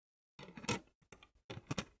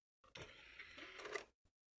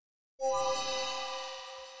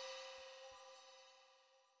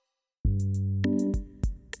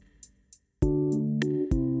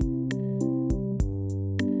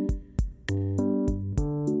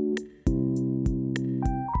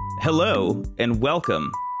Hello and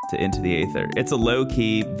welcome to Into the Aether. It's a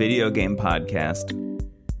low-key video game podcast.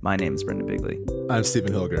 My name is Brendan Bigley. I'm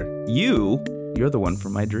Stephen Hilger. You're the one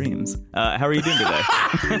from my dreams. How are you doing today?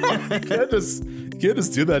 You can't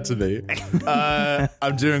just do that to me.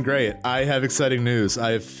 I'm doing great. I have exciting news.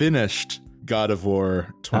 I have finished God of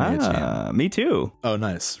War 2018. Me too. Oh,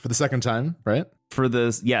 nice. For the second time, right?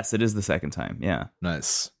 Yes, it is the second time. Yeah.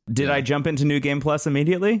 Nice. Did I jump into New Game Plus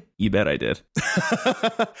immediately? You bet I did.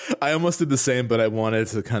 I almost did the same, but I wanted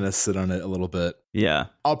to kind of sit on it a little bit. Yeah.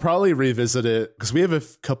 I'll probably revisit it because we have a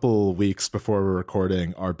couple weeks before we're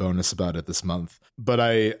recording our bonus about it this month. But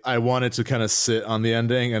I wanted to kind of sit on the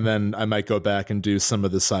ending, and then I might go back and do some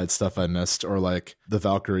of the side stuff I missed, or like the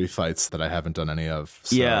Valkyrie fights that I haven't done any of.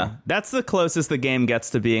 So. Yeah, that's the closest the game gets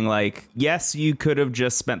to being like, yes, you could have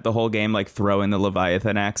just spent the whole game like throwing the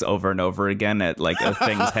Leviathan axe over and over again at like a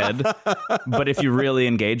thing's head. But if you really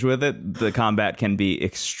engage with it, the combat can be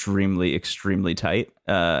extremely, extremely tight.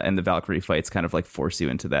 And the Valkyrie fights kind of like force you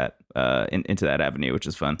into that into that avenue, which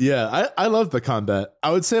is fun. Yeah, I love the combat.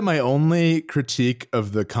 I would say my only critique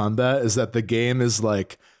of the combat is that the game is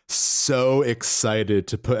like so excited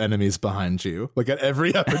to put enemies behind you. Like at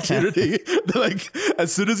every opportunity, like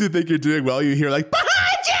as soon as you think you're doing well, you hear like behind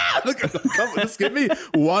you. Like, come, just give me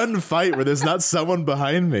one fight where there's not someone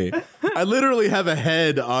behind me. I literally have a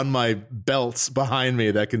head on my belts behind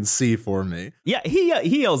me that can see for me. Yeah,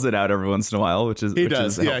 he yells it out every once in a while, which is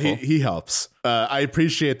helpful. Yeah, he helps. I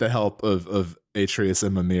appreciate the help of Atreus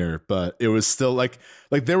and Mimir, but it was still like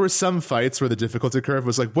there were some fights where the difficulty curve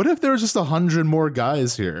was like, what if there was just 100 more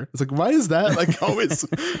guys here? It's like, why is that like always?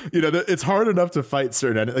 It's hard enough to fight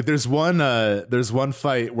certain. Like there's one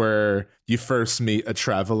fight where you first meet a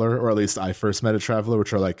traveler, or at least I first met a traveler,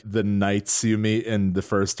 which are like the knights you meet in the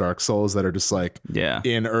first Dark Souls that are just like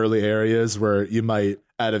in early areas where you might,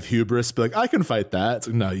 out of hubris, be like, I can fight that. It's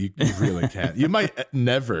like, no, you really can't. You might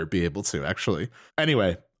never be able to, actually.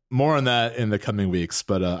 Anyway, more on that in the coming weeks.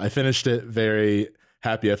 But I finished it. Very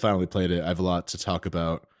happy I finally played it. I have a lot to talk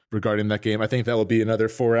about regarding that game. I think that will be another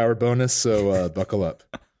 4-hour bonus, so buckle up.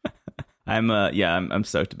 I'm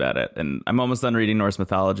stoked about it. And I'm almost done reading Norse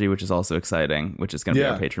mythology, which is also exciting, which is going to be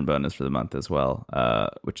our patron bonus for the month as well,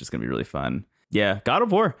 which is going to be really fun. Yeah, God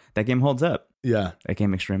of War, that game holds up. Yeah. That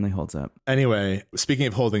game extremely holds up. Anyway, speaking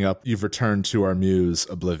of holding up, you've returned to our muse,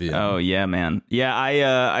 Oblivion. Oh, yeah, man. Yeah,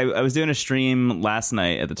 I was doing a stream last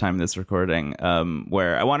night at the time of this recording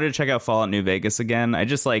where I wanted to check out Fallout New Vegas again. I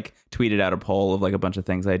just like tweeted out a poll of like a bunch of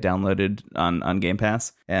things I downloaded on Game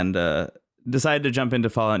Pass and decided to jump into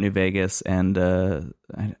Fallout New Vegas, and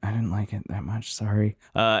I didn't like it that much. Sorry.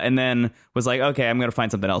 And then was like, okay, I'm going to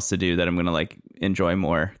find something else to do that I'm going to like enjoy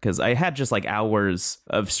more, because I had just like hours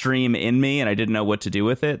of stream in me and I didn't know what to do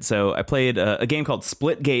with it. So I played a game called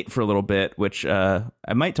Splitgate for a little bit, which I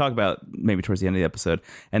might talk about maybe towards the end of the episode,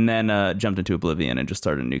 and then jumped into Oblivion and just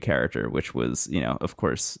started a new character, which was, of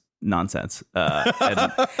course, nonsense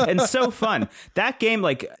and so fun. That game,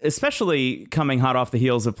 like, especially coming hot off the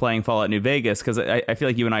heels of playing Fallout New Vegas, because I feel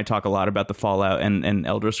like you and I talk a lot about the Fallout and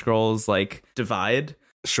Elder Scrolls like divide.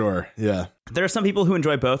 Sure, yeah. There are some people who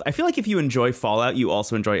enjoy both. I feel like if you enjoy Fallout, you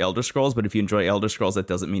also enjoy Elder Scrolls, but if you enjoy Elder Scrolls, that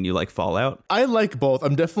doesn't mean you like Fallout. I like both.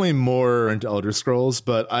 I'm definitely more into Elder Scrolls,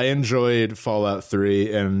 but I enjoyed Fallout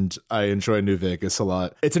 3 and I enjoy New Vegas a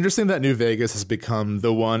lot. It's interesting that New Vegas has become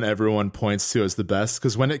the one everyone points to as the best,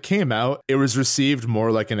 because when it came out, it was received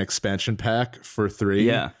more like an expansion pack for 3.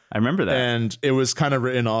 Yeah, I remember that. And it was kind of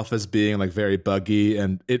written off as being like very buggy,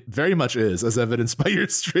 and it very much is, as evidenced by your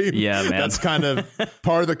stream. Yeah, man. That's kind of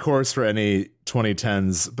par of the course for any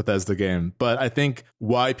 2010s Bethesda game. But I think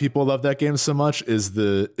why people love that game so much is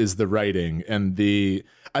the writing, and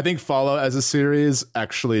I think Fallout as a series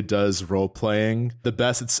actually does role playing the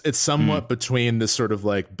best. It's somewhat between this sort of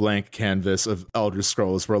like blank canvas of Elder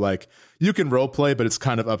Scrolls, where like you can role play, but it's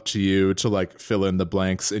kind of up to you to like fill in the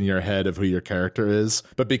blanks in your head of who your character is.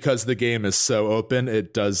 But because the game is so open,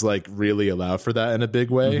 it does like really allow for that in a big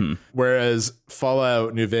way. Whereas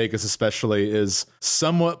Fallout New Vegas especially is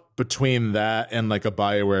somewhat between that and like a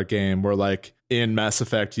BioWare game, where like in Mass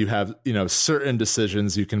Effect you have, certain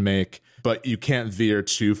decisions you can make, but you can't veer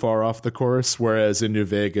too far off the course. Whereas in New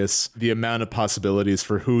Vegas, the amount of possibilities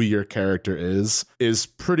for who your character is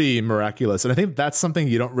pretty miraculous. And I think that's something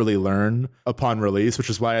you don't really learn upon release,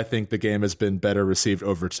 which is why I think the game has been better received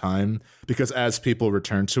over time, because as people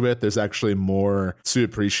return to it, there's actually more to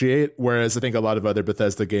appreciate. Whereas I think a lot of other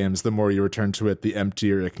Bethesda games, the more you return to it, the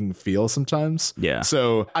emptier it can feel sometimes. Yeah.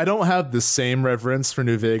 So I don't have the same reverence for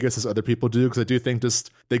New Vegas as other people do, because I do think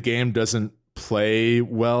just the game doesn't play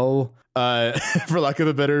well, for lack of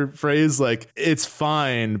a better phrase. Like, it's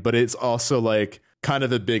fine, but it's also like kind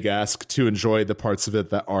of a big ask to enjoy the parts of it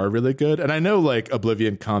that are really good. And I know like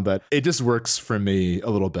Oblivion combat, it just works for me a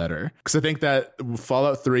little better because I think that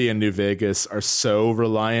Fallout 3 and New Vegas are so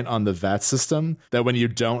reliant on the VAT system that when you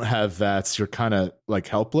don't have VATs, you're kind of like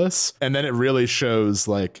helpless. And then it really shows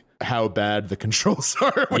like how bad the controls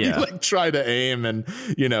are when you like try to aim and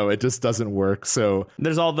it just doesn't work. So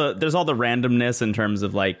there's all the randomness in terms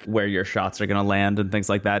of like where your shots are going to land and things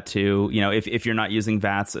like that too, if you're not using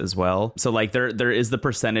VATs as well. So like there is the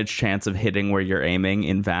percentage chance of hitting where you're aiming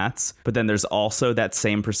in VATs, but then there's also that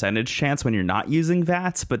same percentage chance when you're not using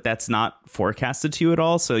VATs, but that's not forecasted to you at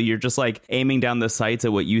all. So you're just like aiming down the sights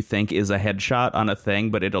at what you think is a headshot on a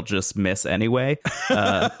thing, but it'll just miss anyway,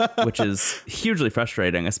 which is hugely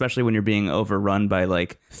frustrating, especially when you're being overrun by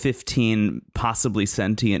like 15 possibly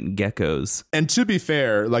sentient geckos. And to be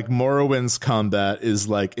fair, like Morrowind's combat is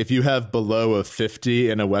like if you have below a 50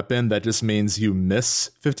 in a weapon, that just means you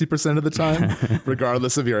miss 50% of the time,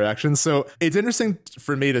 regardless of your actions. So it's interesting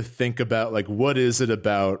for me to think about like what is it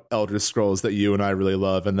about Elder Scrolls that you and I really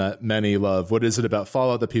love and that many love? What is it about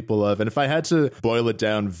Fallout that people love? And if I had to boil it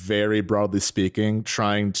down very broadly speaking,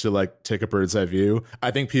 trying to like take a bird's eye view,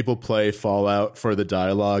 I think people play Fallout for the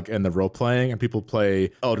dialogue and the role playing, and people play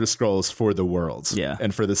Elder Scrolls for the worlds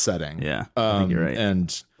and for the setting. I think you're right.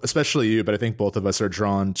 And especially you, but I think both of us are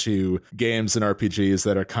drawn to games and RPGs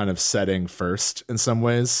that are kind of setting first in some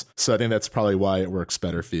ways. So I think that's probably why it works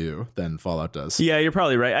better for you than Fallout does. Yeah, you're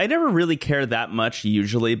probably right. I never really care that much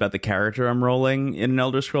usually about the character I'm rolling in an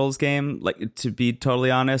Elder Scrolls game, like to be totally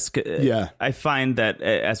honest. Yeah. I find that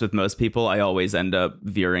as with most people, I always end up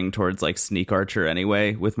veering towards like Sneak Archer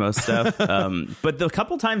anyway with most stuff. But the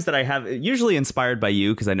couple times that I have, usually inspired by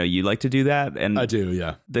you, because I know you like to do that. And I do,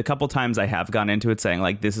 yeah. The couple times I have gone into it saying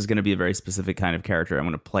like, this is going to be a very specific kind of character. I'm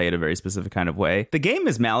going to play it a very specific kind of way. The game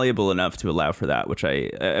is malleable enough to allow for that, which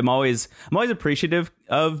I'm always appreciative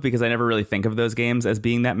of, because I never really think of those games as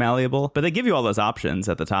being that malleable. But they give you all those options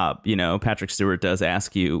at the top. Patrick Stewart does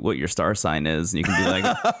ask you what your star sign is, and you can be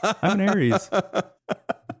like, I'm an Aries.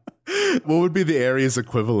 What would be the Aries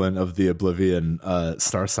equivalent of the Oblivion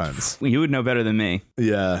star signs? You would know better than me.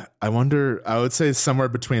 Yeah, I wonder. I would say somewhere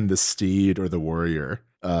between the Steed or the Warrior.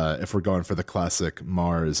 If we're going for the classic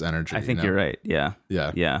Mars energy. I think you're right. Yeah.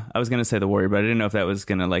 Yeah. I was going to say the Warrior, but I didn't know if that was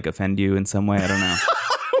going to like offend you in some way. I don't know.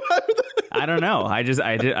 I don't know.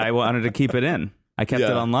 I wanted to keep it in. I kept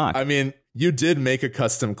it on lock. I mean, you did make a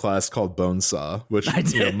custom class called Bonesaw, which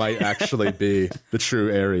might actually be the true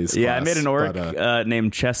Aries class. Yeah, I made an orc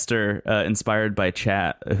named Chester, inspired by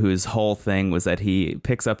Chat, whose whole thing was that he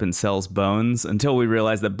picks up and sells bones until we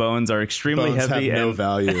realized that bones are extremely heavy have no and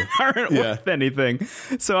value. aren't worth anything.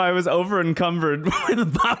 So I was over encumbered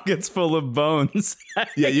with pockets full of bones.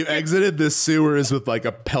 Yeah, you exited the sewers with like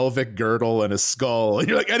a pelvic girdle and a skull. And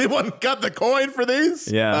you're like, anyone got the coin for these?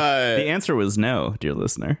 Yeah. The answer was no, dear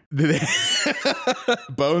listener.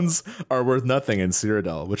 Bones are worth nothing in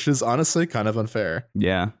Cyrodiil, which is honestly kind of unfair.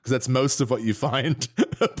 Yeah. Because that's most of what you find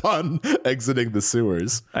upon exiting the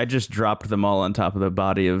sewers. I just dropped them all on top of the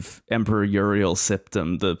body of Emperor Uriel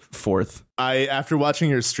Septim the Fourth. After watching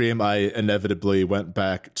your stream, I inevitably went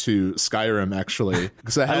back to Skyrim, actually.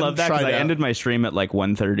 Because I love that, because I ended my stream at like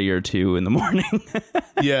 1:30 or 2 in the morning.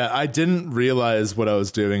 Yeah, I didn't realize what I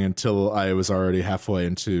was doing until I was already halfway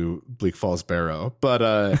into Bleak Falls Barrow. But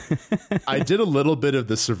I did a little bit of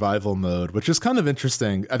the survival mode, which is kind of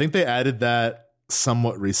interesting. I think they added that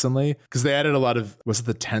somewhat recently, because they added a lot of, was it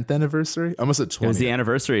the 10th anniversary? Almost at 20. It was the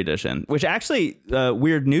anniversary edition, which actually,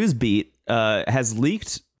 weird news beat, has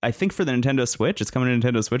leaked, I think, for the Nintendo Switch. It's coming to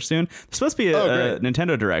Nintendo Switch soon. There's supposed to be a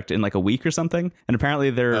Nintendo Direct in like a week or something. And apparently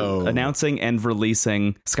they're announcing and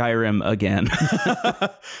releasing Skyrim again.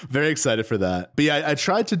 Very excited for that. But yeah, I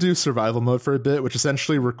tried to do survival mode for a bit, which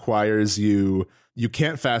essentially requires you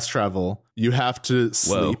can't fast travel. You have to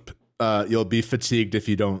sleep. You'll be fatigued if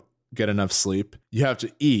you don't get enough sleep. You have to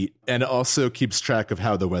eat, and it also keeps track of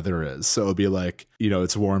how the weather is. So it'll be like,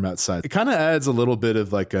 it's warm outside. It kind of adds a little bit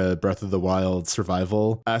of like a Breath of the Wild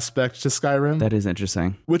survival aspect to Skyrim. That is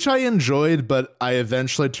interesting. Which I enjoyed, but I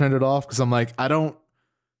eventually turned it off because I'm like, I don't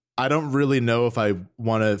really know if I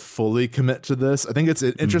want to fully commit to this. I think it's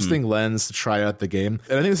an interesting lens to try out the game.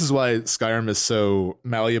 And I think this is why Skyrim is so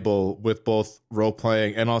malleable with both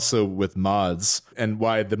role-playing and also with mods. and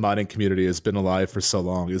why the modding community has been alive for so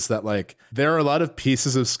long is that like there are a lot of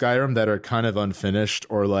pieces of Skyrim that are kind of unfinished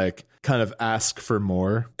or like kind of ask for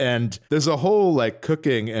more. And there's a whole like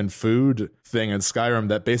cooking and food thing in Skyrim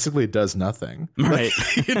that basically does nothing. Right.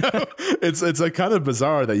 Like, it's like kind of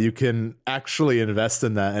bizarre that you can actually invest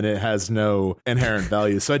in that and it has no inherent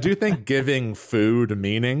value. So I do think giving food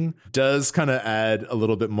meaning does kind of add a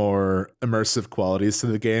little bit more immersive qualities to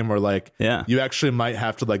the game, where like you actually might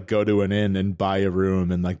have to like go to an inn and buy a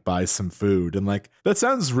room and like buy some food. And like that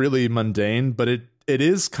sounds really mundane, but it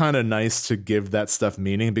is kind of nice to give that stuff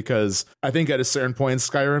meaning, because I think at a certain point in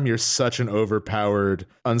Skyrim, you're such an overpowered,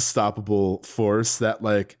 unstoppable force that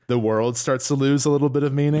like the world starts to lose a little bit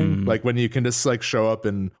of meaning. Like when you can just like show up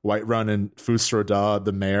in Whiterun and Fusra Daw,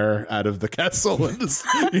 the mayor, out of the castle and just,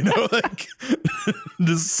 like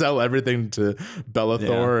just sell everything to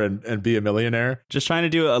Bellathor and be a millionaire. Just trying to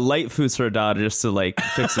do a light Fusra Daw just to like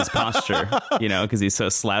fix his posture, because he's so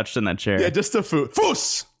slouched in that chair. Yeah, just a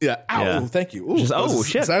Fus! Yeah, ow, Yeah. Thank you. Ooh, Oh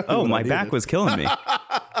shit! Exactly my back was killing me.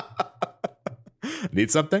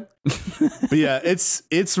 Need something? But yeah,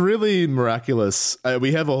 it's really miraculous.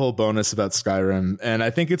 We have a whole bonus about Skyrim, and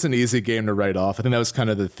I think it's an easy game to write off. I think that was kind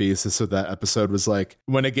of the thesis of that episode, was like,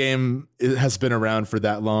 when a game has been around for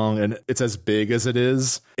that long and it's as big as it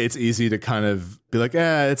is, it's easy to kind of be like,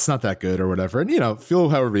 it's not that good or whatever. And, feel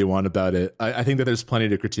however you want about it. I think that there's plenty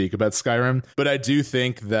to critique about Skyrim, but I do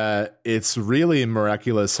think that it's really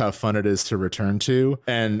miraculous how fun it is to return to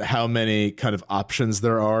and how many kind of options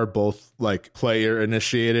there are, both like player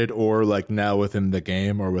initiated or like now within the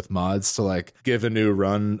game or with mods, to like give a new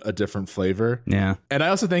run a different flavor. Yeah. And I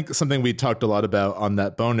also think something we talked a lot about on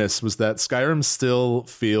that bonus was that Skyrim still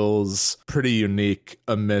feels pretty unique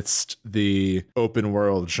amidst the open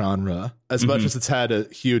world genre. As much as it's had a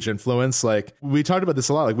huge influence, like we talked about this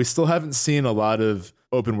a lot, like we still haven't seen a lot of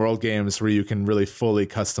open world games where you can really fully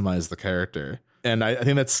customize the character. And I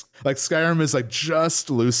think that's like Skyrim is like just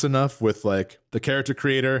loose enough with like the character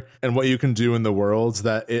creator and what you can do in the worlds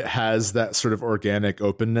that it has that sort of organic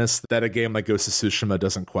openness that a game like Ghost of Tsushima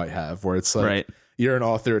doesn't quite have, where it's like you're an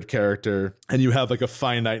authored character and you have like a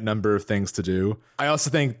finite number of things to do. I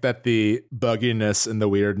also think that the bugginess and the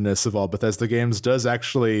weirdness of all Bethesda games does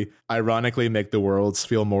actually ironically make the worlds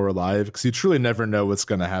feel more alive, because you truly never know what's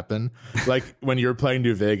going to happen. Like when you were playing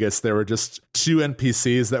New Vegas, there were just two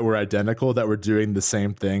NPCs that were identical that were doing the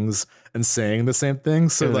same things and saying the same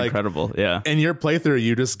things. So like incredible. Yeah. In your playthrough,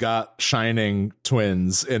 you just got shining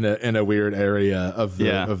twins in a weird area of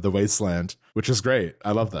the wasteland, which is great.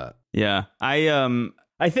 I love that. Yeah.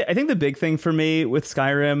 I think the big thing for me with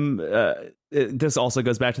Skyrim, this also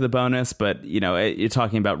goes back to the bonus, but you're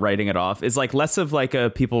talking about writing it off, is like less of like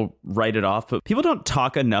people write it off, but people don't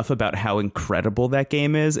talk enough about how incredible that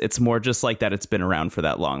game is. It's more just like that it's been around for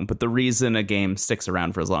that long. But the reason a game sticks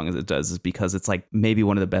around for as long as it does is because it's like maybe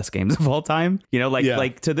one of the best games of all time.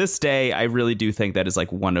 Like to this day, I really do think that is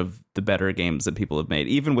like one of the better games that people have made,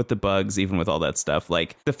 even with the bugs, even with all that stuff.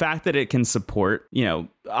 Like the fact that it can support,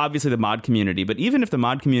 obviously the mod community, but even if the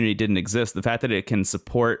mod community didn't exist, the fact that it can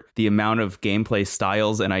support the amount of gameplay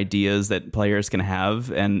styles and ideas that players can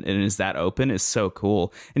have and is that open is so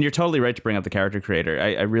cool. And you're totally right to bring up the character creator.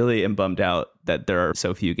 I really am bummed out that there are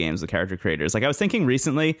so few games with character creators. Like I was thinking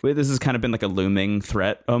recently, this has kind of been like a looming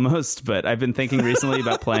threat almost, but I've been thinking recently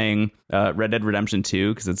about playing Red Dead Redemption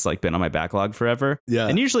 2, because it's like been on my backlog forever. Yeah.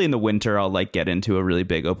 And usually in the winter, I'll like get into a really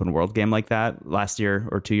big open world game like that. Last year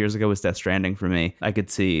or 2 years ago was Death Stranding for me. I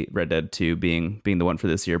could see Red Dead 2 being the one for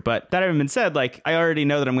this year. But that having been said, like I already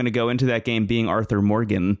know that I'm going to go into that game being Arthur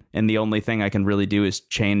Morgan, and the only thing I can really do is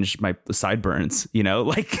change my sideburns,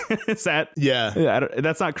 like is that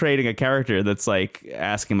that's not creating a character that's like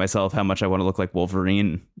asking myself how much I want to look like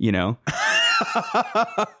Wolverine,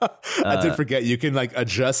 I did forget you can like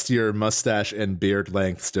adjust your mustache and beard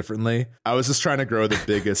lengths differently. I was just trying to grow the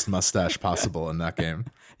biggest mustache possible in that game.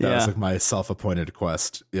 That was like my self-appointed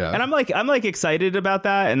quest. Yeah. And I'm like excited about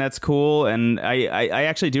that, and that's cool. And I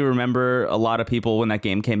actually do remember a lot of people when that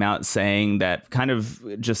game came out saying that, kind of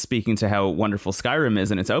just speaking to how wonderful Skyrim is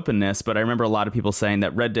and its openness, but I remember a lot of people saying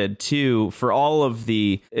that Red Dead 2, for all of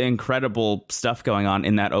the incredible stuff going on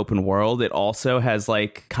in that open world, it also has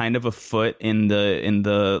like kind of a foot in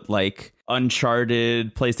the like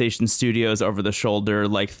Uncharted, PlayStation Studios over the shoulder,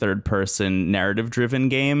 like third person narrative driven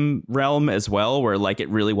game realm as well, where like it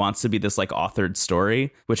really wants to be this like authored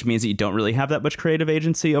story, which means that you don't really have that much creative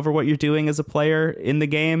agency over what you're doing as a player in the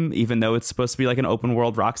game, even though it's supposed to be like an open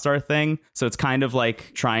world Rockstar thing. So it's kind of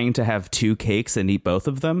like trying to have two cakes and eat both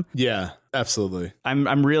of them. Yeah. Absolutely.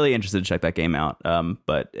 I'm really interested to check that game out.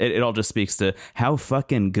 But it all just speaks to how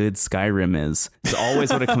fucking good Skyrim is. It's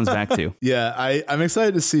always what it comes back to. Yeah, I'm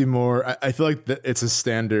excited to see more. I feel like it's a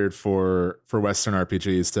standard for Western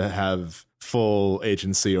RPGs to have full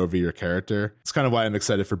agency over your character. It's kind of why I'm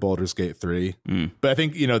excited for Baldur's Gate 3. But I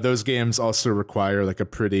think, those games also require like a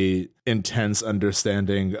pretty intense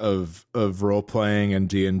understanding of role playing and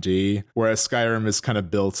D&D, whereas Skyrim is kind of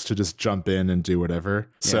built to just jump in and do whatever.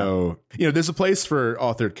 Yeah. So, there's a place for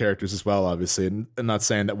authored characters as well, obviously. And I'm not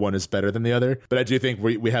saying that one is better than the other, but I do think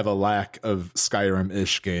we have a lack of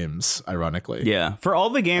Skyrim-ish games, ironically. Yeah. For all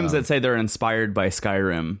the games that say they're inspired by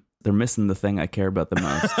Skyrim, they're missing the thing I care about the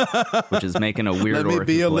most, which is making a weird orc. Let me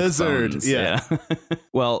be a lizard. Bones. Yeah.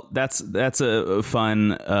 Well, that's a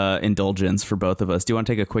fun indulgence for both of us. Do you want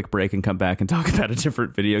to take a quick break and come back and talk about a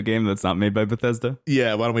different video game that's not made by Bethesda?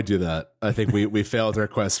 Yeah, why don't we do that? I think we failed our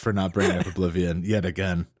quest for not bringing up Oblivion yet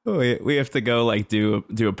again. We have to go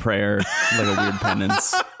do a prayer, like a weird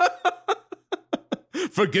penance.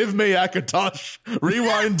 Forgive me, Akatosh.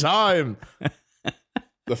 Rewind time.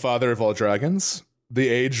 The father of all dragons. The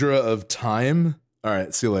Aedra of Time. All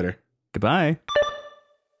right, see you later. Goodbye.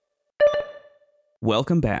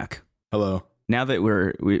 Welcome back. Hello. Now that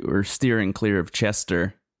we're steering clear of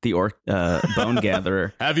Chester, the orc bone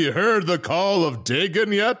gatherer. Have you heard the call of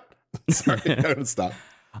Dagon yet? Sorry, I'm gonna stop.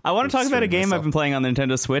 I want to talk about a game I've been playing on the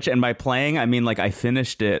Nintendo Switch, and by playing, I mean I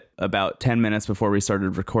finished it about 10 minutes before we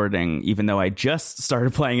started recording, even though I just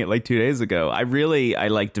started playing it 2 days ago. I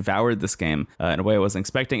devoured this game in a way I wasn't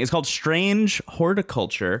expecting. It's called Strange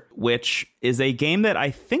Horticulture, which is a game that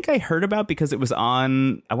I think I heard about because it was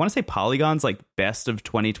on, I want to say Polygon's best of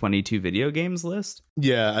 2022 video games list.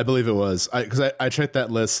 Yeah, I believe it was. Because I checked that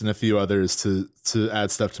list and a few others to add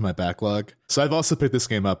stuff to my backlog. So I've also picked this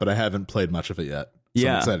game up, but I haven't played much of it yet. So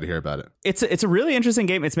I'm excited to hear about it. It's a really interesting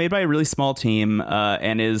game. It's made by a really small team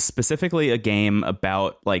and is specifically a game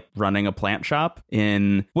about running a plant shop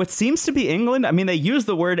in what seems to be England. I mean, they use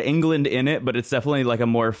the word England in it, but it's definitely a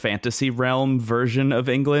more fantasy realm version of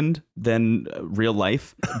England than real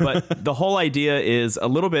life. But the whole idea is a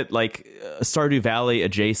little bit like Stardew Valley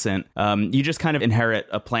adjacent. You just kind of inherit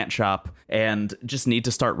a plant shop and just need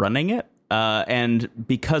to start running it. And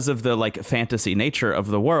because of the fantasy nature of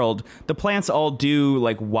the world, the plants all do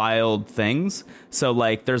wild things. So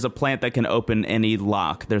there's a plant that can open any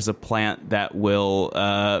lock. There's a plant that will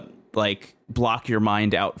block your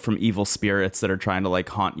mind out from evil spirits that are trying to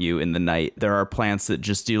haunt you in the night. There are plants that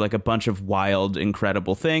just do a bunch of wild,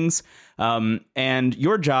 incredible things. And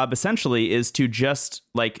your job essentially is to just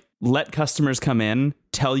let customers come in,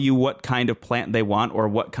 tell you what kind of plant they want or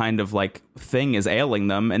what kind of thing is ailing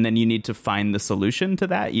them, and then you need to find the solution to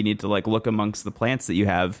that. You need to look amongst the plants that you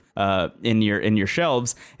have in your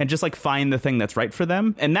shelves and just find the thing that's right for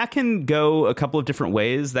them. And that can go a couple of different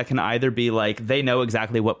ways. That can either be they know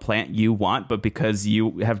exactly what plant you want, but because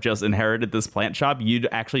you have just inherited this plant shop, you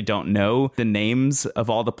actually don't know the names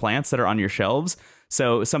of all the plants that are on your shelves.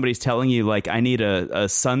 So somebody's telling you I need a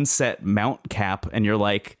sunset mount cap, and you're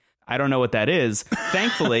I don't know what that is.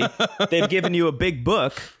 Thankfully, they've given you a big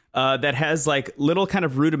book that has little kind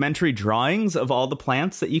of rudimentary drawings of all the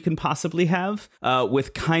plants that you can possibly have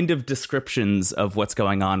with kind of descriptions of what's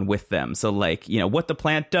going on with them. So what the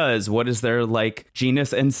plant does, what is their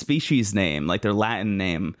genus and species name, their Latin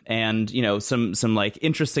name, and some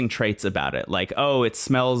interesting traits about it. Oh, it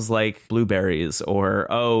smells like blueberries, or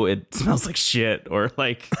oh, it smells like shit, or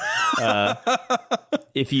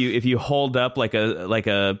if you hold up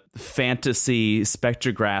a fantasy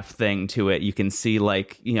spectrograph thing to it, you can see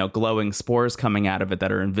glowing spores coming out of it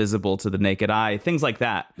that are invisible to the naked eye, things like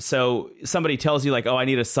that. So somebody tells you oh, I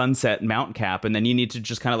need a sunset mount cap, and then you need to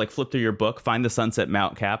just kind of flip through your book, find the sunset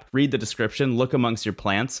mount cap, read the description, look amongst your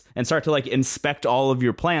plants, and start to inspect all of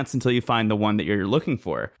your plants until you find the one that you're looking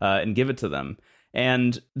for and give it to them.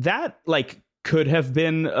 And that could have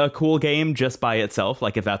been a cool game just by itself,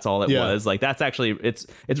 if that's all it was. That's actually, it's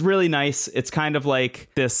really nice. It's kind of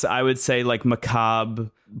this, I would say, macabre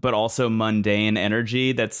but also mundane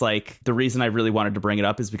energy. That's the reason I really wanted to bring it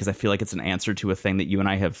up is because I feel it's an answer to a thing that you and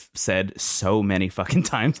I have said so many fucking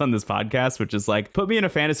times on this podcast, which is put me in a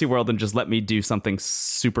fantasy world and just let me do something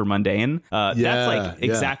super mundane. That's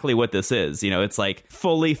exactly what this is. It's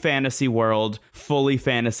fully fantasy world, fully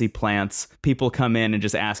fantasy plants. People come in and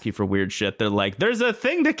just ask you for weird shit. They're there's a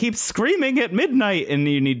thing that keeps screaming at midnight, and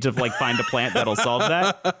you need to find a plant that'll solve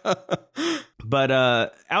that. But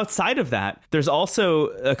outside of that, there's also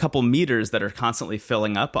a couple meters that are constantly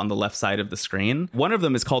filling up on the left side of the screen. One of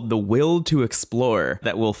them is called the Will to Explore,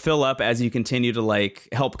 that will fill up as you continue to like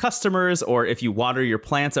help customers, or if you water your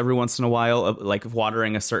plants every once in a while, like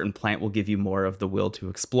watering a certain plant will give you more of the Will to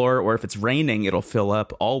Explore. Or if it's raining, it'll fill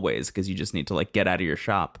up always because you just need to like get out of your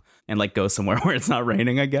shop and like go somewhere where it's not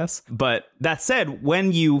raining, I guess. But that said,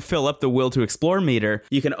 when you fill up the Will to Explore meter,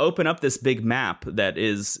 you can open up this big map that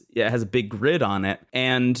has a big grid on it.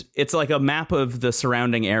 And it's like a map of the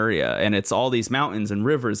surrounding area. And it's all these mountains and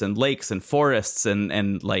rivers and lakes and forests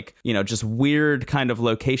and like, you know, just weird kind of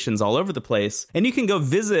locations all over the place. And you can go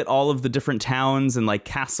visit all of the different towns and like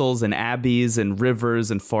castles and abbeys and rivers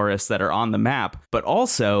and forests that are on the map. But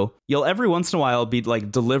also, you'll every once in a while be like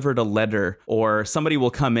delivered a letter, or somebody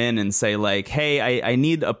will come in and say like, hey, I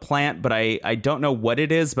need a plant, but I don't know what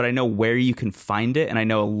it is, but I know where you can find it and I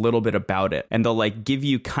know a little bit about it. And they'll like give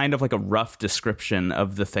you kind of like a rough description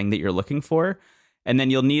of the thing that you're looking for. And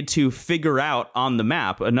then you'll need to figure out on the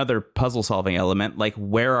map, another puzzle solving element, like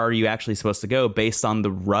where are you actually supposed to go based on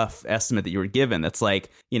the rough estimate that you were given. That's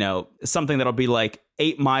like, you know, something that'll be like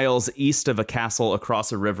 8 miles east of a castle,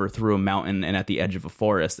 across a river, through a mountain, and at the edge of a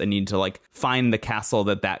forest. And you need to like find the castle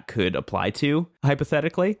that could apply to,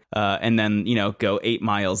 hypothetically. And then, you know, go 8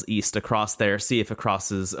 miles east across there, see if it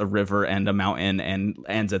crosses a river and a mountain and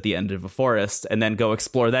ends at the end of a forest, and then go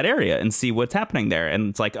explore that area and see what's happening there. And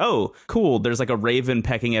it's like, oh, cool, there's like a raven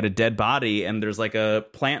pecking at a dead body, and there's like a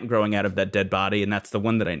plant growing out of that dead body, and that's the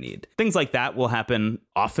one that I need. Things like that will happen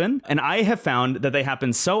often. And I have found that they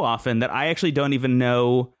happen so often that I actually don't even know,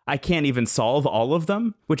 I can't even solve all of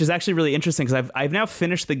them, which is actually really interesting because I've now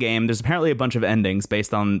finished the game. There's apparently a bunch of endings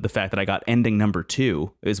based on the fact that I got ending number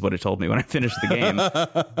 2 is what it told me when I finished the game.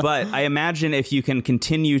 But I imagine if you can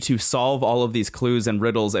continue to solve all of these clues and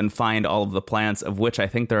riddles and find all of the plants, of which I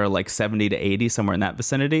think there are like 70 to 80, somewhere in that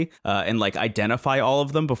vicinity, and like identify all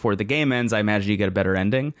of them before the game ends, I imagine you get a better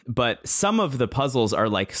ending. But some of the puzzles are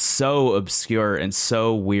like so obscure and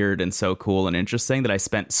so weird and so cool and interesting that I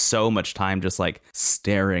spent so much time just like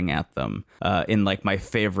staring at them in like my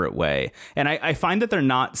favorite way. And I find that they're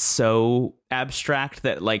not so abstract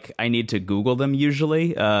that like I need to Google them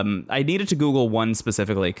usually. I needed to Google one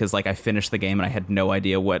specifically because like I finished the game and I had no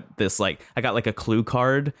idea what this, like I got like a clue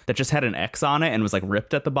card that just had an X on it and was like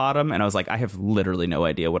ripped at the bottom, and I was like, I have literally no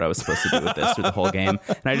idea what I was supposed to do with this through the whole game.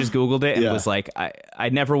 And I just Googled it and it was like, I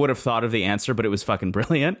never would have thought of the answer, but it was fucking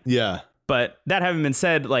brilliant. Yeah. But that having been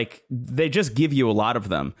said, like they just give you a lot of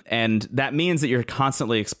them. And that means that you're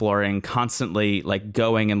constantly exploring, constantly like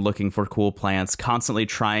going and looking for cool plants, constantly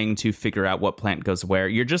trying to figure out what plant goes where.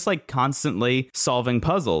 You're just like constantly solving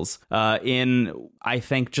puzzles in, I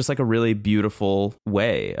think, just like a really beautiful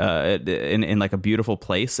way, in like a beautiful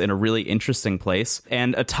place, in a really interesting place.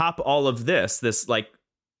 And atop all of this like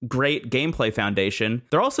great gameplay foundation,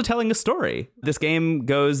 they're also telling a story. This game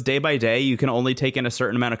goes day by day. You can only take in a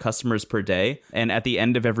certain amount of customers per day. And at the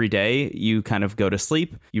end of every day, you kind of go to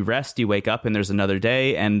sleep, you rest, you wake up, and there's another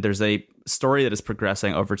day. And there's a story that is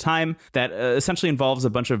progressing over time that essentially involves a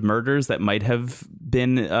bunch of murders that might have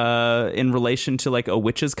been in relation to like a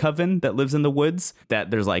witch's coven that lives in the woods,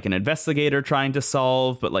 that there's like an investigator trying to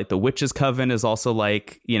solve, but like the witch's coven is also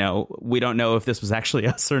like, you know, we don't know if this was actually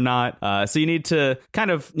us or not. So you need to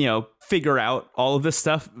kind of, you know, figure out all of this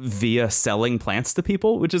stuff via selling plants to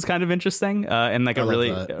people, which is kind of interesting, and like a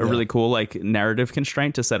really cool like narrative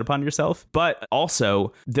constraint to set upon yourself. But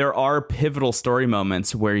also there are pivotal story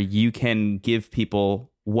moments where you can give people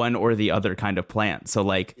one or the other kind of plant. So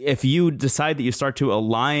like if you decide that you start to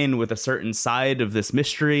align with a certain side of this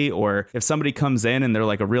mystery, or if somebody comes in and they're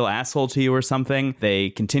like a real asshole to you or something,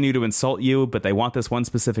 they continue to insult you, but they want this one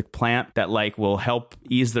specific plant that like will help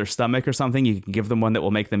ease their stomach or something, you can give them one that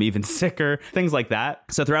will make them even sicker, things like that.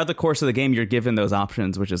 So throughout the course of the game, you're given those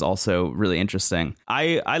options, which is also really interesting.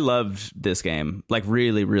 I loved this game, like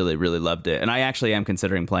really, really, really loved it. And I actually am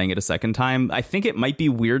considering playing it a second time. I think it might be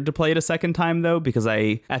weird to play it a second time though, because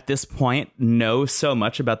I at this point know so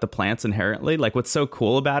much about the plants inherently. Like what's so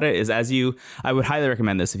cool about it is I would highly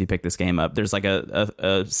recommend this if you pick this game up. There's like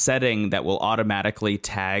a setting that will automatically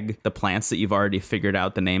tag the plants that you've already figured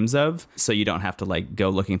out the names of, so you don't have to like go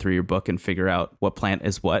looking through your book and figure out what plant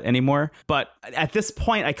is what anymore. But at this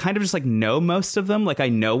point, I kind of just like know most of them. Like I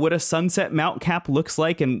know what a sunset mount cap looks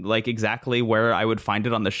like and like exactly where I would find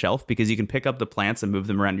it on the shelf, because you can pick up the plants and move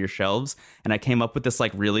them around your shelves. And I came up with this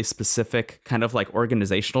like really specific kind of like organization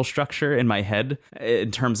organizational structure in my head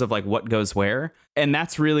in terms of like what goes where. And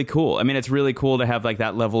that's really cool. I mean, it's really cool to have like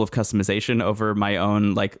that level of customization over my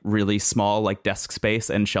own like really small like desk space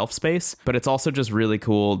and shelf space. But it's also just really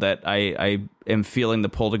cool that I am feeling the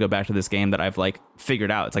pull to go back to this game that I've like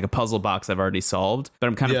figured out. It's like a puzzle box I've already solved, but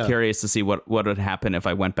I'm kind of curious to see what would happen if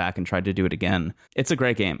I went back and tried to do it again. It's a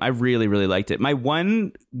great game. I really, really liked it. My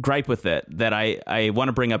one gripe with it that I want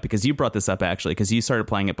to bring up, because you brought this up actually, because you started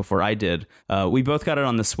playing it before I did. We both got it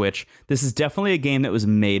on the Switch. This is definitely a game that was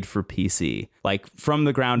made for PC, like from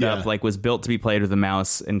the ground up, like was built to be played with a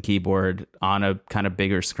mouse and keyboard on a kind of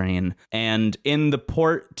bigger screen. And in the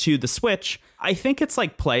port to the Switch, I think it's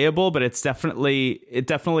like playable, but it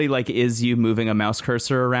definitely like is you moving a mouse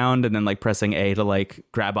cursor around and then like pressing A to like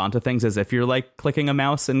grab onto things as if you're like clicking a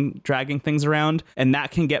mouse and dragging things around. And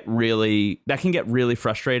that can get really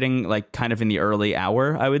frustrating, like kind of in the early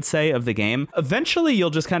hour, I would say, of the game. Eventually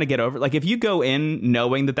you'll just kind of get over it. Like if you go in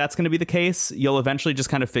knowing that that's going to be the case, you'll eventually just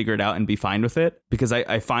kind of figure it out and be fine with it. Because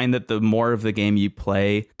I find that the more of the game you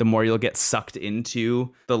play, the more you'll get sucked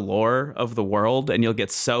into the lore of the world, and you'll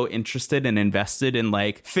get so interested and invested in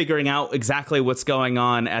like figuring out exactly what's going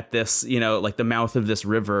on at this, you know, like the mouth of this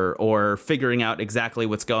river, or figuring out exactly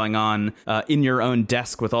what's going on in your own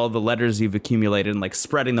desk with all the letters you've accumulated, and like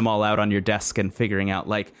spreading them all out on your desk and figuring out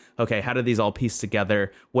like, okay, how do these all piece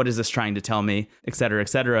together? What is this trying to tell me? Et cetera, et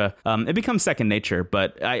cetera. It becomes second nature,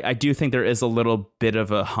 but I do think there is a little bit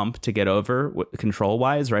of a hump to get over control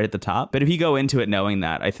wise right at the top. But if you go into it knowing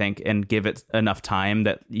that, I think, and give it enough time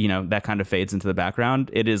that, you know, that kind of fades into the background,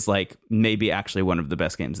 it is like maybe actually one of the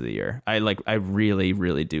best games of the year. I really,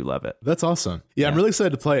 really do love it. That's awesome. Yeah, I'm really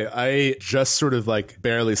excited to play. I just sort of like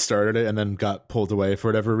barely started it and then got pulled away for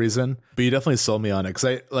whatever reason. But you definitely sold me on it, because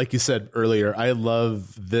I, like you said earlier, I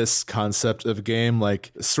love this concept of game,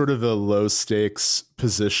 like sort of a low stakes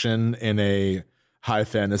position in a high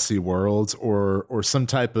fantasy world, or some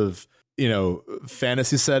type of, you know,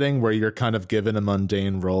 fantasy setting where you're kind of given a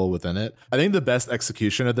mundane role within it. I think the best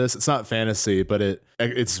execution of this, it's not fantasy, but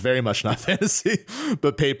it's very much not fantasy,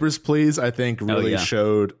 but Papers, Please, I think really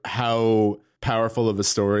showed how powerful of a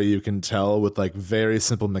story you can tell with like very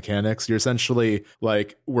simple mechanics. You're essentially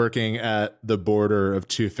like working at the border of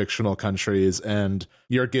two fictional countries, and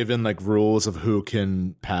you're given like rules of who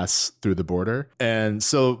can pass through the border. And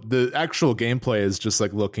so the actual gameplay is just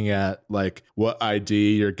like looking at like what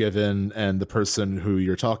ID you're given and the person who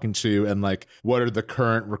you're talking to, and like what are the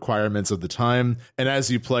current requirements of the time. And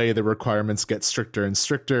as you play, the requirements get stricter and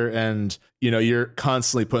stricter, and you know, you're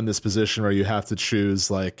constantly put in this position where you have to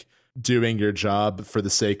choose like doing your job for the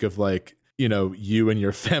sake of like, you know, you and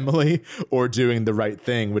your family, or doing the right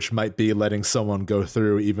thing, which might be letting someone go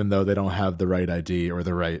through even though they don't have the right ID or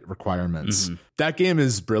the right requirements. Mm-hmm. That game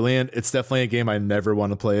is brilliant. It's definitely a game I never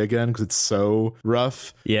want to play again because it's so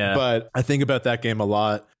rough. Yeah. But I think about that game a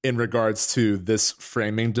lot in regards to this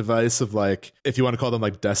framing device of like, if you want to call them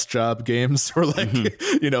like desk job games, or like,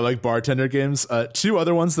 you know, like bartender games. Two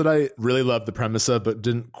other ones that I really loved the premise of but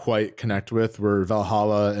didn't quite connect with were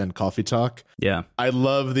Valhalla and Coffee Talk. Yeah. I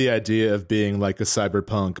love the idea of being like a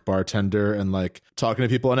cyberpunk bartender and like talking to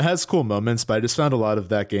people, and it has cool moments, but I just found a lot of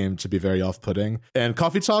that game to be very off-putting. And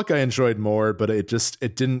Coffee Talk I enjoyed more, but it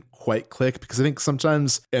didn't quite click, because I think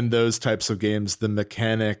sometimes in those types of games, the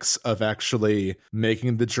mechanics of actually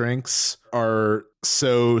making the drinks are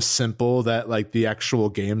so simple that like the actual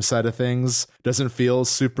game side of things doesn't feel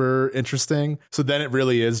super interesting. So then it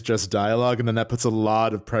really is just dialogue, and then that puts a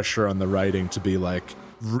lot of pressure on the writing to be like,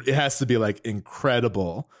 it has to be like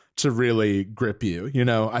incredible to really grip you. You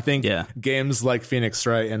know, I think games like Phoenix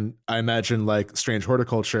Wright, and I imagine like Strange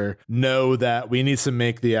Horticulture, know that we need to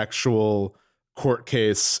make the actual court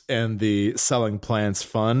case and the selling plants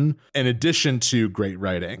fun in addition to great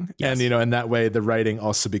writing. Yes. And, you know, in that way, the writing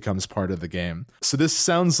also becomes part of the game. So this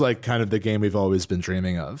sounds like kind of the game we've always been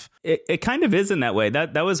dreaming of. It kind of is in that way.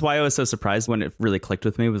 That was why I was so surprised when it really clicked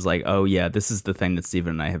with me, was like, oh yeah, this is the thing that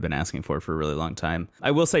Steven and I have been asking for a really long time.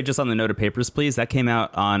 I will say, just on the note of Papers, Please, that came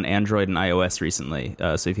out on Android and iOS recently.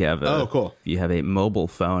 So if you have if you have a mobile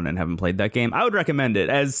phone and haven't played that game, I would recommend it.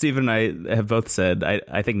 As Steven and I have both said,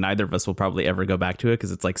 I think neither of us will probably ever go back to it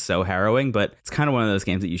because it's like so harrowing, but it's kind of one of those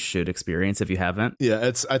games that you should experience if you haven't.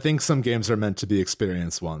 Yeah, I think some games are meant to be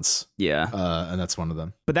experienced once. Yeah. And that's one of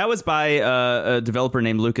them. But that was by a developer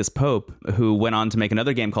named Lucas Pope, who went on to make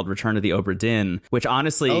another game called Return to the Obra Dinn, which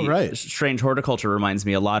honestly, Strange Horticulture reminds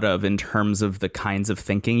me a lot of in terms of the kinds of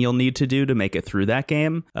thinking you'll need to do to make it through that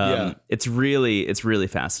game. It's really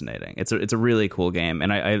fascinating. It's a really cool game,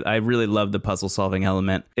 and I really love the puzzle solving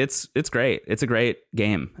element. It's great. It's a great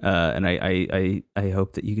game, and I I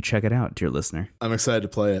hope that you could check it out, dear listener. I'm excited to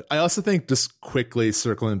play it. I also think, just quickly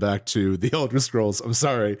circling back to the Elder Scrolls, I'm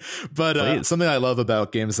sorry, but something I love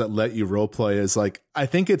about games that let you roleplay is like, I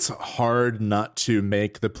think it's hard not to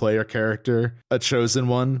make the player character a chosen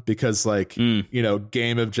one, because like, you know,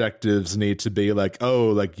 game objectives need to be like, oh,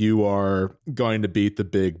 like you are going to beat the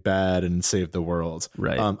big bad and save the world.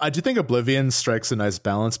 Right. I do think Oblivion strikes a nice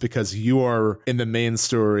balance, because you are in the main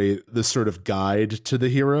story the sort of guide to the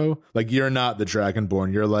hero. Like, you're not the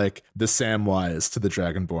Dragonborn, you're like the Samwise to the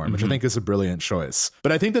Dragonborn, which I think is a brilliant choice.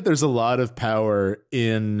 But I think that there's a lot of power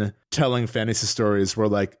in telling fantasy stories where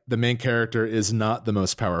like the main character is not the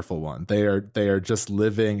most powerful one. They are just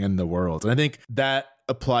living in the world. And I think that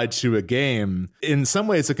applied to a game, in some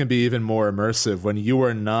ways it can be even more immersive when you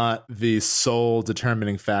are not the sole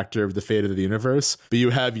determining factor of the fate of the universe, but you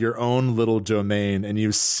have your own little domain and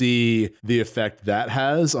you see the effect that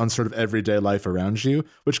has on sort of everyday life around you,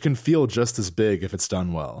 which can feel just as big if it's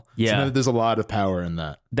done well. Yeah. So there's a lot of power in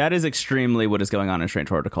that. That is extremely what is going on in Strange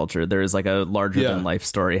Horticulture. There is like a larger than life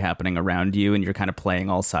story happening around you, and you're kind of playing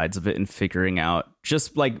all sides of it and figuring out,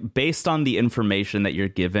 just like based on the information that you're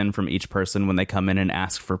given from each person when they come in and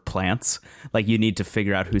ask for plants, like you need to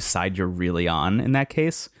figure out whose side you're really on in that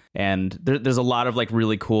case. And there's a lot of like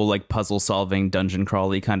really cool like puzzle solving, dungeon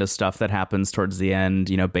crawly kind of stuff that happens towards the end,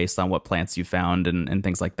 you know, based on what plants you found and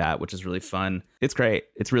things like that, which is really fun. It's great.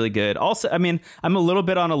 It's really good. Also, I mean, I'm a little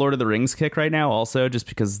bit on a Lord of the Rings kick right now also, just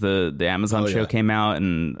because the Amazon show came out,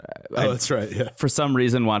 and that's right. Yeah. For some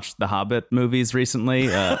reason watched the Hobbit movies recently.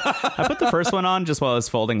 I put the first one on just while I was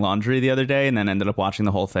folding laundry the other day, and then ended up watching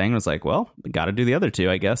the whole thing. I was like, well, got to do the other two,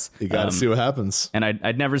 I guess. You got to see what happens. And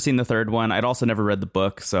I'd never seen the third one. I'd also never read the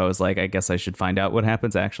book, so I was like, I guess I should find out what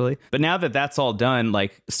happens actually. But now that that's all done,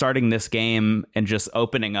 like starting this game and just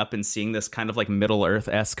opening up and seeing this kind of like Middle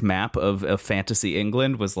Earth-esque map of fantasy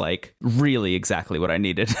England was like really exactly what I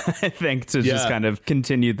needed, I think, to just kind of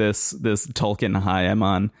continue this Tolkien high I'm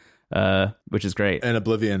on. Which is great. And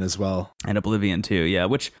Oblivion as well. And Oblivion too, yeah.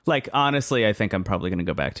 Which, like, honestly, I think I'm probably going to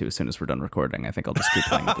go back to as soon as we're done recording. I think I'll just keep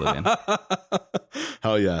playing Oblivion.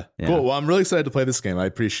 Hell yeah. Cool. Well, I'm really excited to play this game. I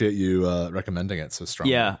appreciate you recommending it so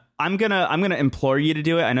strongly. Yeah. I'm gonna implore you to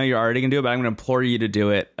do it. I know you're already gonna do it, but I'm gonna implore you to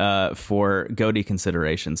do it for GOTY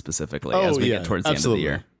consideration specifically as we get towards the end of the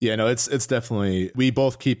year. Yeah, no, it's definitely, we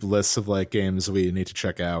both keep lists of like games we need to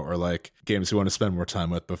check out, or like games we want to spend more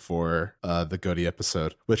time with before the GOTY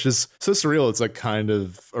episode, which is so surreal. It's like kind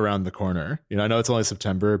of around the corner. You know, I know it's only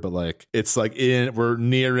September, but like it's like we're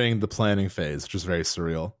nearing the planning phase, which is very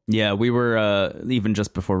surreal. Yeah, we were even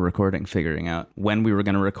just before recording figuring out when we were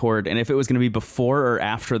going to record and if it was going to be before or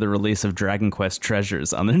after the release of Dragon Quest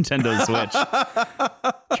Treasures on the Nintendo Switch.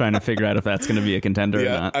 Trying to figure out if that's going to be a contender or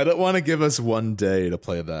not. I don't want to give us one day to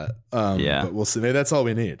play that. But we'll see. Maybe that's all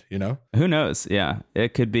we need, you know? Who knows? Yeah.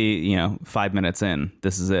 It could be, 5 minutes in.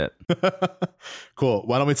 This is it. Cool.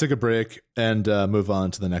 Why don't we take a break and move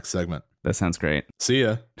on to the next segment? That sounds great. See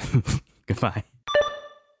ya. Goodbye.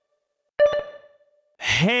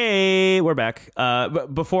 Hey, we're back.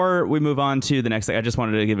 But before we move on to the next thing, I just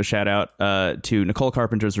wanted to give a shout out to Nicole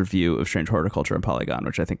Carpenter's review of Strange Horticulture and Polygon,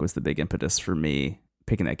 which I think was the big impetus for me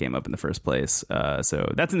picking that game up in the first place.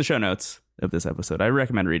 So that's in the show notes of this episode. I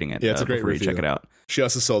recommend reading it. Yeah, it's a great before review. You check it out. She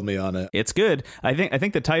also sold me on it. It's good. I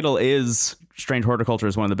think the title is Strange Horticulture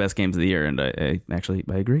is one of the best games of the year, and I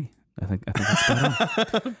agree. I think that's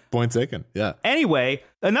spot on. Point taken. Yeah. Anyway,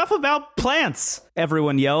 enough about plants,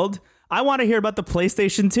 everyone yelled. I want to hear about the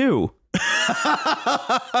PlayStation 2.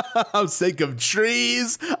 I'm sick of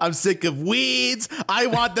trees. I'm sick of weeds. I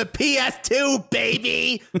want the PS2,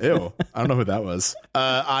 baby. Ew. I don't know who that was.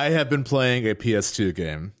 I have been playing a PS2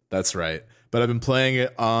 game. That's right. But I've been playing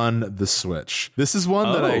it on the Switch. This is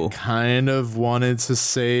one that I kind of wanted to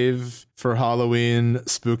save for Halloween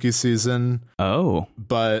spooky season. Oh.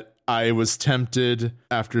 But I was tempted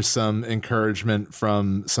after some encouragement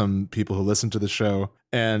from some people who listen to the show.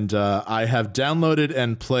 And I have downloaded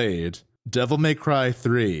and played Devil May Cry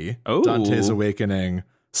 3, Dante's Awakening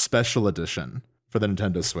Special Edition for the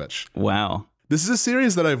Nintendo Switch. Wow. This is a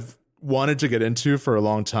series that I've wanted to get into for a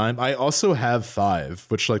long time. I also have 5,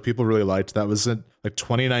 which like people really liked. That was in like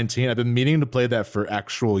 2019. I've been meaning to play that for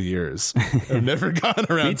actual years. I've never gotten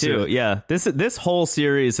around Me too. to it. Yeah. This whole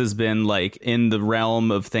series has been like in the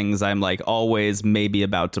realm of things I'm like always maybe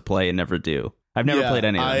about to play and never do. I've never played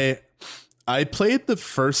any of them. I played the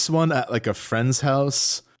first one at like a friend's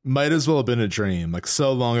house. Might as well have been a dream. Like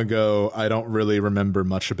so long ago, I don't really remember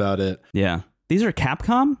much about it. Yeah. These are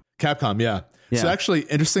Capcom? Capcom, yeah. So actually,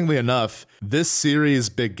 interestingly enough, this series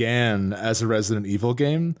began as a Resident Evil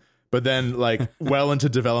game, But then like well into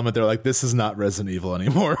development, they're like, this is not Resident Evil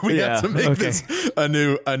anymore. We have to make this a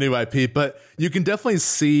new IP. But you can definitely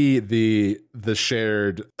see the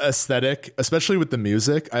shared aesthetic, especially with the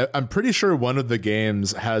music. I'm pretty sure one of the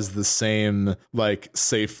games has the same like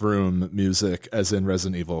safe room music as in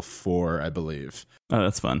Resident Evil 4, I believe. Oh,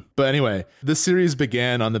 that's fun. But anyway, this series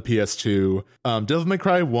began on the PS2. Devil May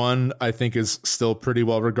Cry 1, I think, is still pretty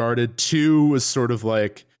well regarded. 2 was sort of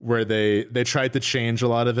like where they tried to change a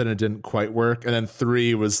lot of it and it didn't quite work. And then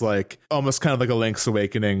 3 was like almost kind of like a Link's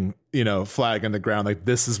Awakening, flag in the ground. Like,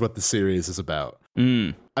 this is what the series is about.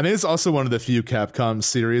 I think it's also one of the few Capcom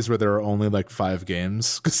series where there are only like 5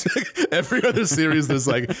 games, because every other series there's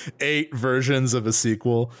like 8 versions of a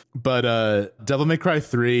sequel. But Devil May Cry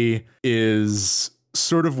 3 is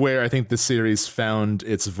sort of where I think the series found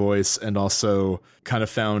its voice and also kind of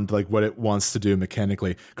found like what it wants to do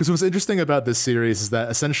mechanically. Because what's interesting about this series is that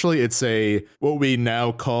essentially it's what we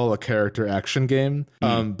now call a character action game.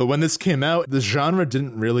 But when this came out, the genre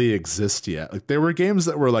didn't really exist yet. Like, there were games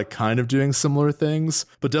that were like kind of doing similar things,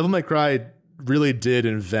 but Devil May Cry really did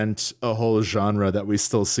invent a whole genre that we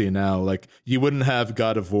still see now. Like, you wouldn't have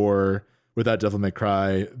God of War without Devil May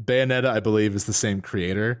Cry. Bayonetta, I believe, is the same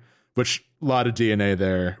creator, which a lot of DNA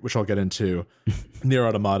there, which I'll get into. Nier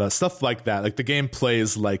Automata, stuff like that. Like, the game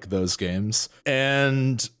plays like those games.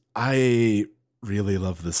 And I really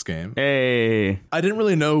love this game. Hey. I didn't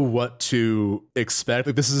really know what to expect.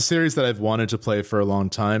 Like, this is a series that I've wanted to play for a long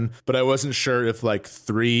time, but I wasn't sure if like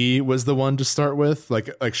 3 was the one to start with. Like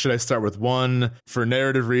should I start with 1 for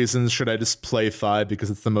narrative reasons? Should I just play 5 because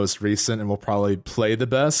it's the most recent and will probably play the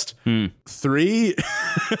best? 3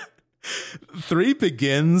 3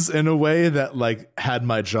 begins in a way that like had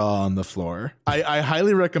my jaw on the floor. I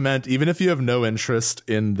highly recommend, even if you have no interest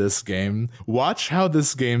in this game, watch how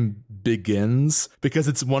this game begins, because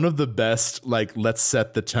it's one of the best like let's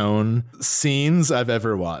set the tone scenes I've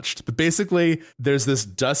ever watched. But basically, there's this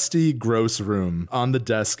dusty, gross room. On the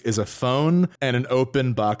desk is a phone and an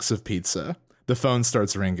open box of pizza. The phone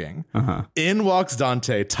starts ringing. In walks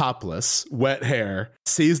Dante, topless, wet hair,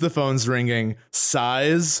 sees the phone's ringing,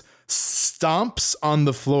 sighs, stomps on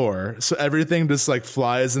the floor, so everything just like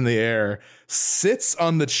flies in the air, sits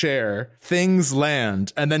on the chair, things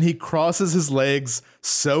land, and then he crosses his legs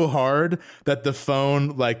so hard that the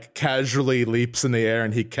phone like casually leaps in the air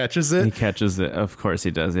and he catches it. He catches it. Of course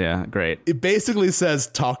he does. Yeah, great. It basically says,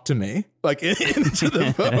 "Talk to me," like into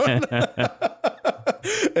the phone.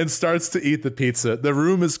 And starts to eat the pizza. The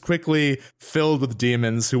room is quickly filled with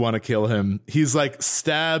demons who want to kill him. He's like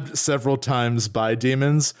stabbed several times by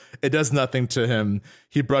demons. It does nothing to him.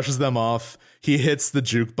 He brushes them off. He hits the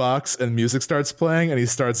jukebox and music starts playing and he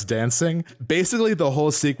starts dancing. Basically, the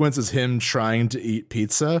whole sequence is him trying to eat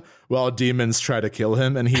pizza while demons try to kill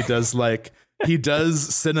him. And he does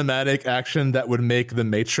cinematic action that would make the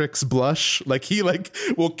Matrix blush. Like, he like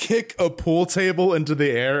will kick a pool table into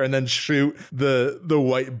the air and then shoot the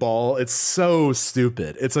white ball. It's so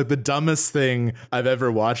stupid. It's like the dumbest thing I've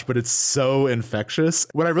ever watched, but it's so infectious.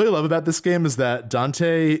 What I really love about this game is that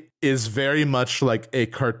Dante is very much like a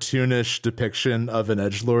cartoonish depiction of an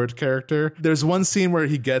edgelord character. There's one scene where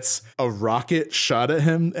he gets a rocket shot at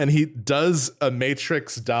him and he does a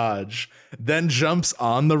Matrix dodge, then jumps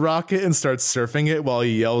on the rocket and starts surfing it while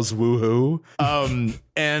he yells woohoo.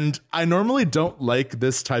 And I normally don't like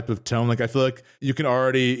this type of tone. Like, I feel like you can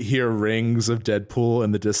already hear rings of Deadpool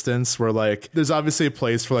in the distance, where like there's obviously a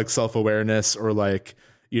place for like self-awareness or like,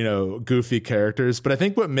 goofy characters. But I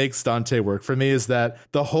think what makes Dante work for me is that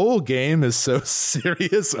the whole game is so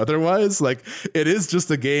serious otherwise. Like, it is just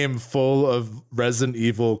a game full of Resident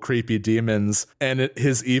Evil creepy demons and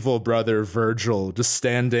his evil brother Virgil just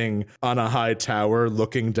standing on a high tower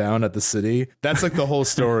looking down at the city. That's like the whole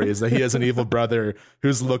story, is that he has an evil brother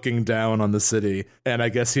who's looking down on the city, and I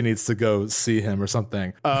guess he needs to go see him or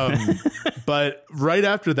something. But right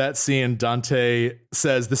after that scene, Dante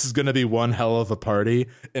says this is going to be one hell of a party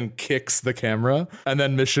and kicks the camera. And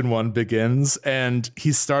then mission 1 begins, and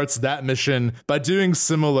he starts that mission by doing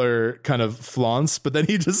similar kind of flaunts, but then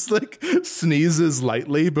he just like sneezes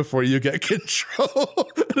lightly before you get control.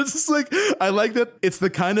 It's just like, I like that it's the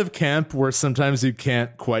kind of camp where sometimes you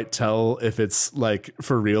can't quite tell if it's like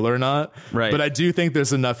for real or not. Right. But I do think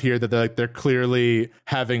there's enough here that they're clearly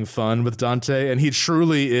having fun with Dante, and he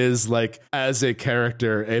truly is like, as a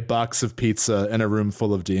character, a box of pizza in a room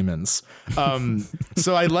full of demons.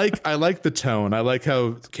 So I like the tone. I like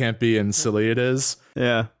how campy and silly it is.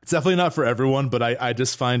 Yeah. It's definitely not for everyone, but I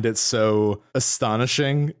just find it so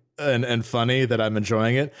astonishing and funny that I'm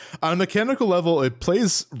enjoying it. On a mechanical level, it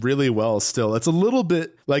plays really well still. It's a little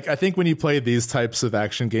bit like, I think when you play these types of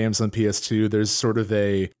action games on PS2, there's sort of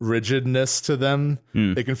a rigidness to them.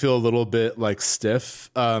 They can feel a little bit like stiff.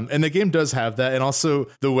 And the game does have that. And also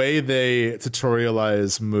the way they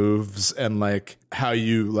tutorialize moves and like how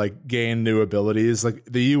you like gain new abilities, like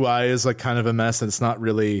the UI is like kind of a mess and it's not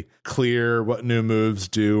really clear what new moves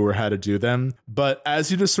do or how to do them. But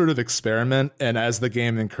as you just sort of experiment and as the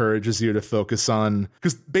game encourages you to focus on,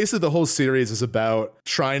 because basically the whole series is about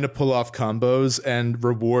trying to pull off combos and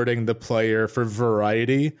rewarding the player for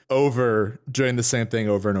variety over doing the same thing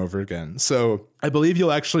over and over again. So I believe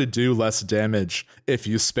you'll actually do less damage if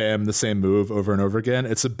you spam the same move over and over again.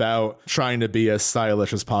 It's about trying to be as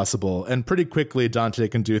stylish as possible. And pretty quickly, Dante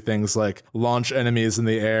can do things like launch enemies in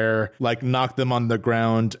the air, like knock them on the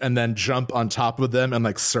ground, and then jump on top of them and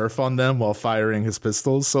like surf on them while firing his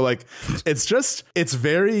pistols. So like, it's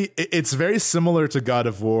very similar to God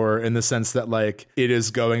of War in the sense that like it is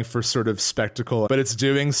going for sort of spectacle, but it's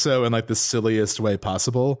doing so in like the silliest way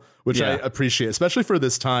possible, which I appreciate, especially for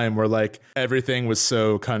this time where like everything was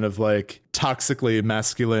so kind of like toxically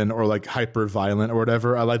masculine or like hyper violent or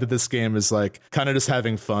whatever. I like that this game is like kind of just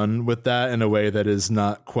having fun with that in a way that is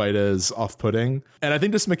not quite as off-putting. And I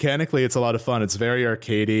think just mechanically, it's a lot of fun. It's very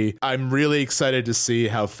arcadey. I'm really excited to see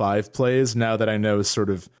how 5 plays now that I know sort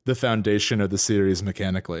of the foundation of the series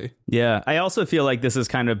mechanically. Yeah, I also feel like this is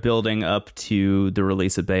kind of building up to the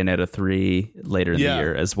release of Bayonetta 3 later in the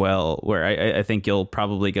year as well, where I think you'll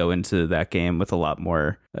probably go into that game with a lot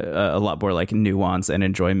more like nuance and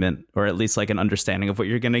enjoyment, or at least like an understanding of what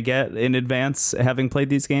you're going to get in advance having played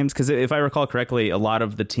these games. Because if I recall correctly, a lot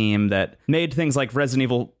of the team that made things like Resident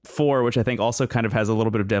Evil 4, which I think also kind of has a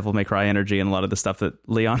little bit of Devil May Cry energy and a lot of the stuff that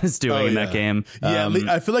Leon is doing in that game. Yeah,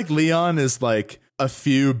 I feel like Leon is like a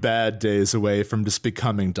few bad days away from just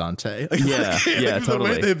becoming Dante. Like, totally. The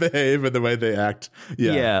way they behave and the way they act.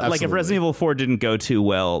 Yeah, like if Resident Evil 4 didn't go too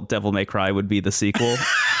well, Devil May Cry would be the sequel.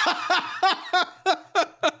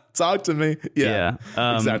 Talk to me. Yeah,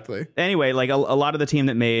 exactly. Anyway, like a lot of the team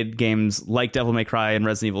that made games like Devil May Cry and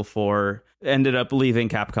Resident Evil 4 ended up leaving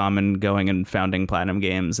Capcom and going and founding Platinum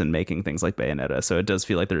Games and making things like Bayonetta. So it does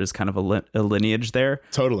feel like there is kind of a lineage there.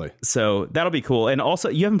 Totally. So that'll be cool. And also,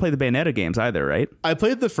 you haven't played the Bayonetta games either, right? I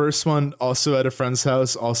played the first one also at a friend's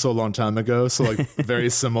house, also a long time ago. So like very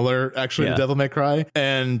similar actually to Devil May Cry.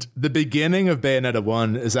 And the beginning of Bayonetta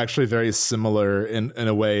 1 is actually very similar in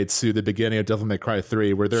a way to the beginning of Devil May Cry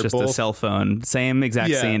 3, where they're just both a cell phone. Same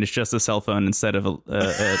exact scene. It's just a cell phone instead of a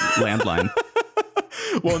landline.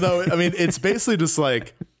 Well, no, I mean, it's basically just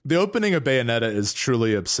like the opening of Bayonetta is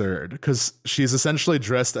truly absurd because she's essentially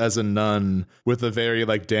dressed as a nun with a very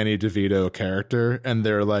like Danny DeVito character, and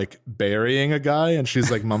they're like burying a guy and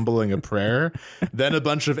she's like mumbling a prayer. Then a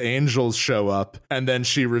bunch of angels show up and then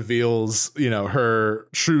she reveals, you know, her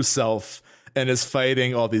true self and is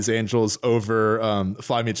fighting all these angels over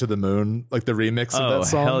Fly Me to the Moon, like the remix of that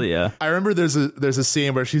song. Hell yeah. I remember there's a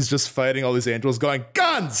scene where she's just fighting all these angels going,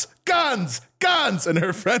 guns, guns, guns, and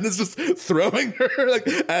her friend is just throwing her, like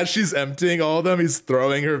as she's emptying all of them, he's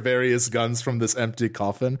throwing her various guns from this empty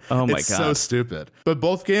coffin. Oh my God. It's so stupid. But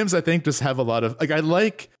both games, I think, just have a lot of,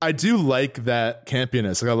 like, I do like that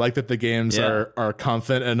campiness. Like, I like that the games are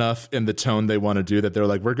confident enough in the tone they want to do that they're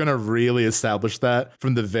like, we're going to really establish that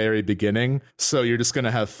from the very beginning. So you're just going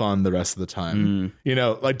to have fun the rest of the time. You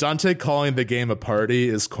know, like Dante calling the game a party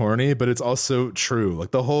is corny, but it's also true.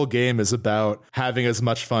 Like the whole game is about having as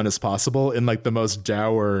much fun as possible in like the most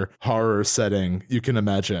dour horror setting you can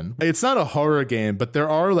imagine. It's not a horror game, but there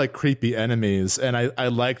are like creepy enemies. And I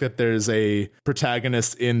like that there's a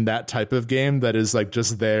protagonist in that type of game that is like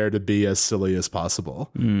just there to be as silly as possible.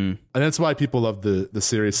 And that's why people love the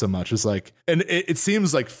series so much. Is like, and it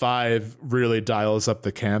seems like 5 really dials up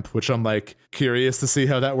the camp, which I'm like curious to see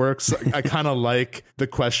how that works. I kind of like the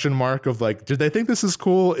question mark of like, did they think this is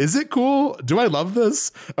cool? Is it cool? Do I love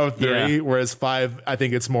this? Of 3, whereas 5, I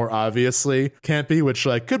think it's more obviously campy, which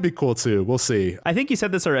like could be cool too. We'll see. I think you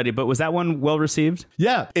said this already, but was that one well received?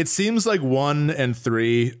 Yeah, it seems like 1 and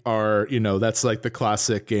 3 are, you know, that's like the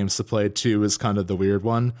classic games to play. 2 is kind of the weird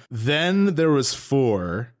one. Then there was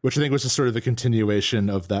 4, which I think was just sort of the continuation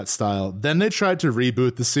of that style. Then they tried to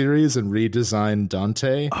reboot the series and redesign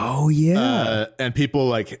Dante. Oh yeah. And people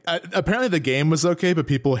like, apparently the game was okay, but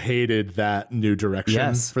people hated that new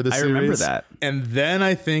direction for the series. I remember that. And then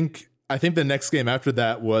I think the next game after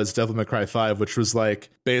that was Devil May Cry 5, which was like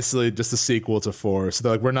basically just a sequel to 4. So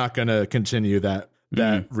they're like, we're not going to continue that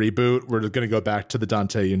reboot. We're going to go back to the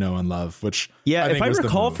Dante you know and love, which if I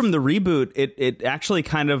recall from the reboot, it actually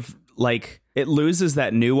kind of like, it loses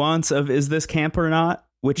that nuance of is this camp or not?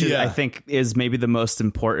 which is, I think is maybe the most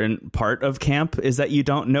important part of camp, is that you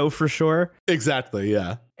don't know for sure. Exactly.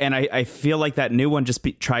 Yeah. And I feel like that new one just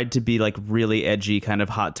tried to be like really edgy, kind of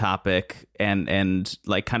hot topic, and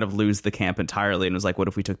like kind of lose the camp entirely. And was like, what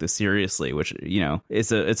if we took this seriously? Which, you know,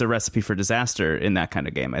 it's a recipe for disaster in that kind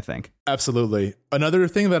of game, I think. Absolutely. Another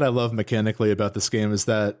thing that I love mechanically about this game is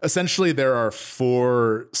that essentially there are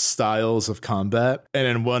 4 styles of combat. And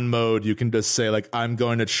in one mode, you can just say like, I'm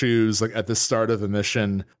going to choose like at the start of a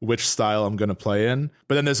mission, which style I'm going to play in.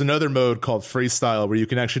 But then there's another mode called freestyle where you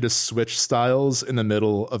can actually just switch styles in the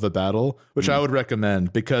middle of a battle, which I would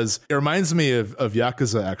recommend because it reminds me of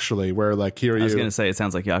Yakuza, actually, where like Kiryu... I was going to say, it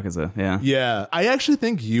sounds like Yakuza. Yeah. Yeah. I actually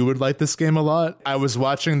think you would like this game a lot. I was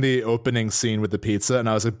watching the opening scene with the pizza and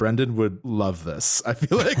I was like, Brendan would love this. I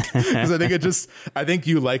feel like, because I think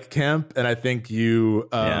you like camp and I think you...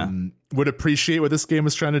 would appreciate what this game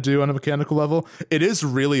is trying to do on a mechanical level. It is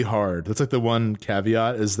really hard. That's like the one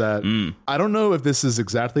caveat is that I don't know if this is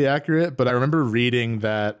exactly accurate, but I remember reading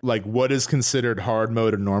that like what is considered hard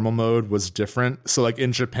mode and normal mode was different. So like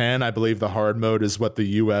in Japan, I believe the hard mode is what the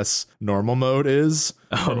US normal mode is,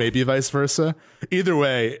 or maybe vice versa. Either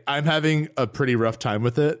way, I'm having a pretty rough time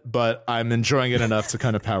with it, but I'm enjoying it enough to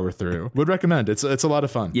kind of power through. Would recommend. It's a lot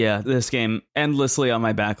of fun. Yeah, this game endlessly on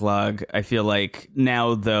my backlog. I feel like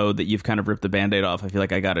now, though, that you've kind of ripped the Band-Aid off, I feel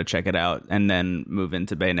like I got to check it out and then move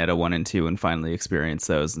into Bayonetta 1 and 2 and finally experience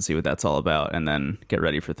those and see what that's all about and then get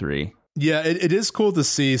ready for 3. Yeah, it is cool to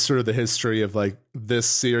see sort of the history of like this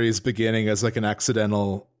series beginning as like an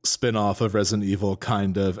accidental spin-off of Resident Evil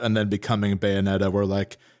kind of, and then becoming Bayonetta where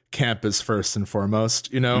like camp is first and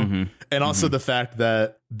foremost, you know? And also the fact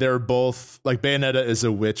that they're both like Bayonetta is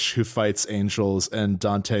a witch who fights angels and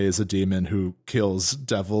Dante is a demon who kills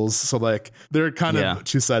devils. So like they're kind of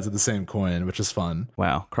 2 sides of the same coin, which is fun.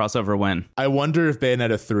 Wow. Crossover win. I wonder if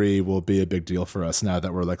Bayonetta 3 will be a big deal for us now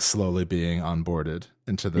that we're like slowly being onboarded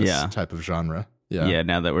into this type of genre. Yeah.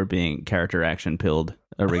 Now that we're being character action pilled,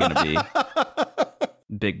 are we going to be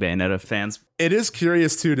big Bayonetta fans? It is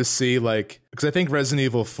curious too to see like, because I think Resident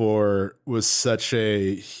Evil 4 was such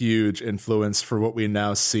a huge influence for what we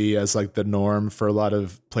now see as like the norm for a lot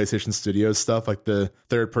of PlayStation Studios stuff, like the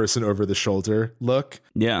third person over the shoulder look.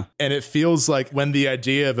 Yeah. And it feels like when the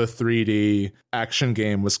idea of a 3D action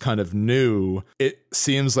game was kind of new, it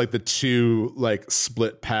seems like the 2 like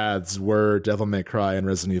split paths were Devil May Cry and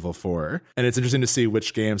Resident Evil 4. And it's interesting to see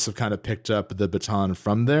which games have kind of picked up the baton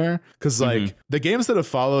from there. Because like the games that have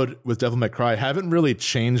followed with Devil May Cry haven't really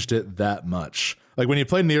changed it that much. Like when you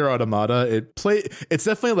play Nier Automata, it's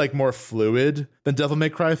definitely like more fluid than Devil May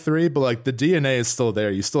Cry 3, but like the DNA is still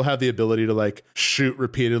there. You still have the ability to like shoot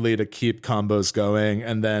repeatedly to keep combos going.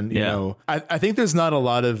 And then, you know, I think there's not a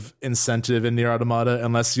lot of incentive in Nier Automata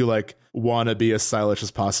unless you like want to be as stylish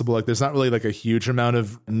as possible. Like there's not really like a huge amount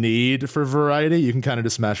of need for variety. You can kind of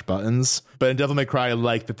just mash buttons. But in Devil May Cry, I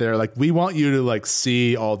like that they're like, we want you to like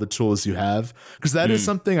see all the tools you have. Because that is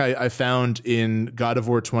something I found in God of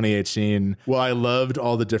War 2018. Well, I loved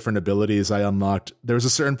all the different abilities I unlocked. There was a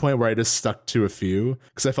certain point where I just stuck to a few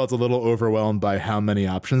because I felt a little overwhelmed by how many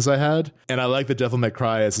options I had. And I like the Devil May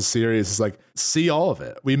Cry as a series is like, see all of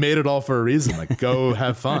it. We made it all for a reason. Like go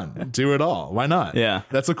have fun, do it all. Why not? Yeah.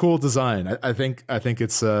 That's a cool design. I think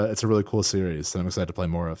it's a really cool series that I'm excited to play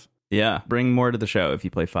more of. Yeah, bring more to the show if you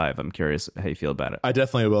play 5. I'm curious how you feel about it. I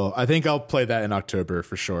definitely will. I think I'll play that in October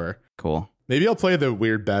for sure. Cool. Maybe I'll play the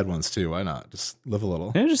weird bad ones too. Why not? Just live a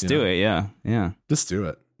little. Yeah, just do it. Yeah. Just do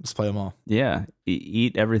it. Just play them all. Yeah.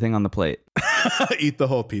 Eat everything on the plate. Eat the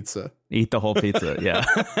whole pizza. Eat the whole pizza. Yeah.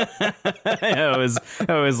 It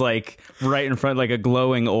was like right in front, like a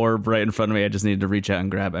glowing orb right in front of me. I just needed to reach out and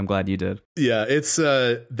grab. I'm glad you did. Yeah. It's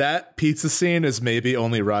that pizza scene is maybe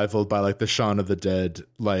only rivaled by like the Shaun of the Dead,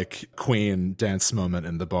 like Queen dance moment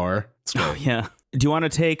in the bar. It's great. Oh, yeah. Do you want to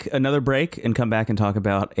take another break and come back and talk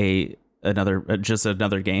about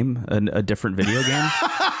another game, a different video game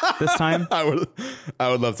this time? I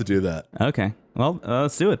would love to do that. Okay. Well,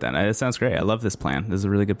 let's do it then. It sounds great. I love this plan. This is a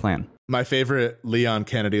really good plan. My favorite Leon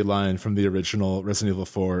Kennedy line from the original Resident Evil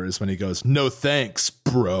 4 is when he goes, "No thanks,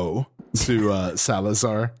 bro," to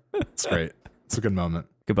Salazar. It's great. It's a good moment.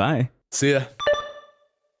 Goodbye. See ya.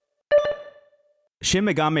 Shin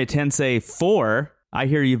Megami Tensei 4. I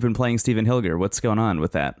hear you've been playing Steven Hilger. What's going on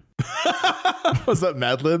with that? Was that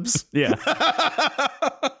Mad Libs? Yeah.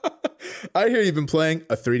 I hear you've been playing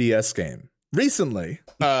a 3DS game recently.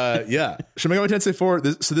 Yeah. Shin Megami Tensei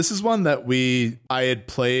 4. So this is one that I had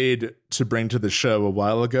played to bring to the show a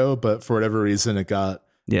while ago, but for whatever reason it got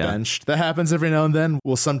benched. That happens every now and then.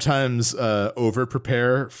 We'll sometimes over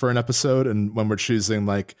prepare for an episode, and when we're choosing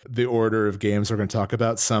like the order of games we're going to talk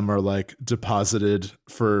about, some are like deposited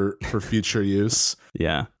for future use.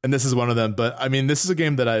 Yeah. And this is one of them. But I mean, this is a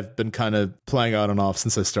game that I've been kind of playing on and off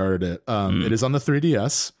since I started it. It is on the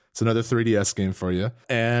 3DS. It's another 3DS game for you,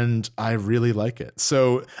 and I really like it.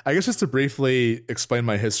 So I guess just to briefly explain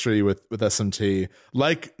my history with SMT,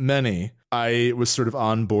 like many, I was sort of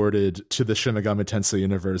onboarded to the Shin Megami Tensei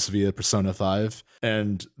universe via Persona 5,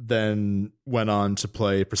 and then went on to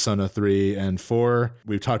play Persona 3 and 4.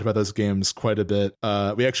 We've talked about those games quite a bit.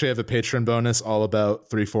 We actually have a Patreon bonus all about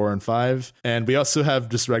 3, 4, and 5, and we also have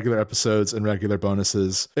just regular episodes and regular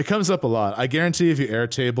bonuses. It comes up a lot. I guarantee if you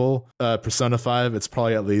Airtable Persona 5, it's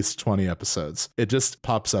probably at least 20 episodes. It just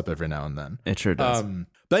pops up every now and then. It sure does.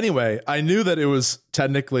 But anyway, I knew that it was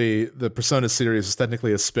technically, the Persona series was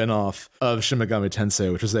technically a spin-off of Shin Megami Tensei,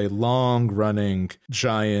 which is a long-running,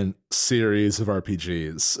 giant series of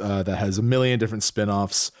RPGs that has a million different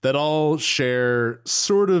spin-offs that all share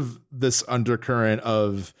sort of this undercurrent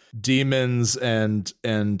of demons and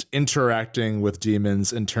interacting with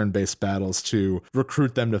demons in turn-based battles to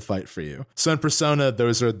recruit them to fight for you. So in Persona,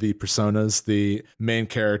 those are the personas. The main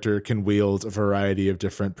character can wield a variety of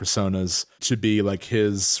different personas to be like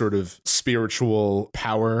his sort of spiritual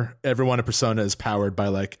power. Everyone in Persona is powered by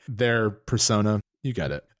like their persona. You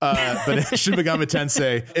get it. But in Shin Megami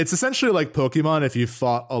Tensei, it's essentially like Pokemon if you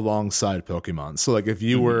fought alongside Pokemon. So like if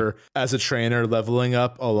you were, as a trainer, leveling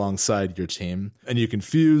up alongside your team, and you can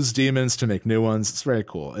fuse demons to make new ones. It's very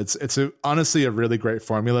cool. It's honestly a really great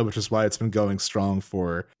formula, which is why it's been going strong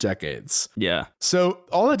for decades. Yeah. So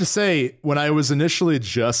all that to say, when I was initially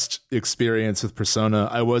just experienced with Persona,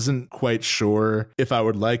 I wasn't quite sure if I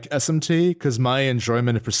would like SMT, because my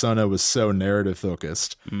enjoyment of Persona was so narrative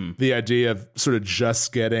focused. The idea of sort of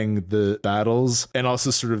just getting the battles and also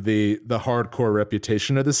sort of the hardcore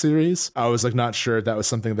reputation of the series, I was like not sure if that was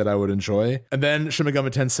something that I would enjoy. And then Shin Megami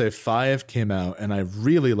Tensei 5 came out, and I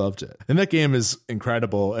really loved it. And that game is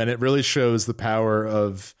incredible, and it really shows the power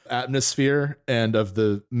of atmosphere and of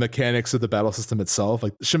the mechanics of the battle system itself.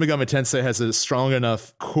 Like Shin Megami Tensei has a strong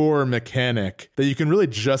enough core mechanic that you can really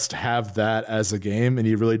just have that as a game, and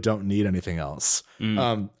you really don't need anything else.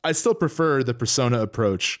 I still prefer the Persona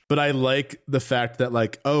approach, but I like the fact that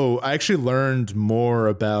like, oh, I actually learned more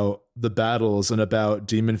about the battles and about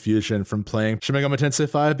demon fusion from playing Shin Megami Tensei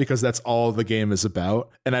 5, because that's all the game is about.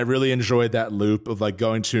 And I really enjoyed that loop of like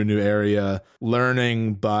going to a new area,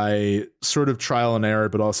 learning by sort of trial and error,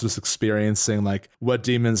 but also just experiencing like what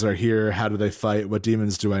demons are here, how do they fight, what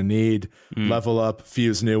demons do I need, level up,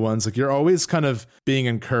 fuse new ones. Like you're always kind of being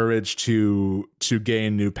encouraged to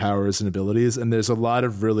gain new powers and abilities. And there's a lot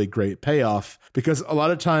of really great payoff, because a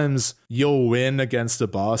lot of times you'll win against a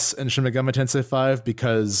boss in Shin Megami Tensei 5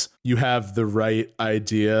 because you have the right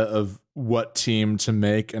idea of what team to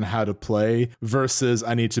make and how to play, versus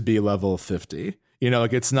I need to be level 50. You know,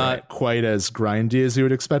 like it's not quite as grindy as you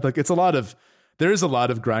would expect. Like there is a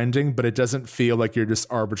lot of grinding, but it doesn't feel like you're just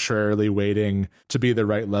arbitrarily waiting to be the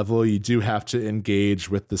right level. You do have to engage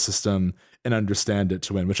with the system and understand it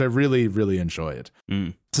to win, which I really, really enjoyed.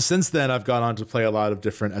 So since then, I've gone on to play a lot of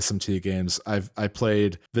different SMT games. I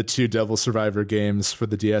played the 2 Devil Survivor games for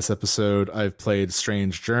the DS episode. I've played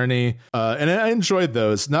Strange Journey, and I enjoyed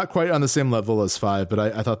those. Not quite on the same level as 5, but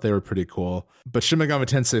I thought they were pretty cool. But Shin Megami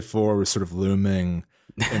Tensei 4 was sort of looming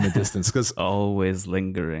in the distance, because always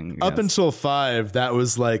lingering. Up until 5, that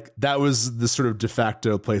was the sort of de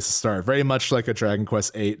facto place to start. Very much like a Dragon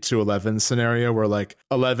Quest 8 to 11 scenario, where like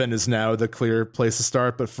 11 is now the clear place to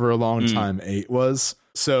start, but for a long time 8 was.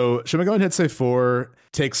 So Shin Megami Tensei 4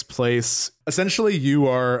 takes place, essentially you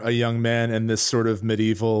are a young man in this sort of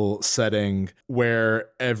medieval setting where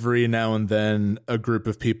every now and then a group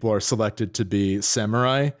of people are selected to be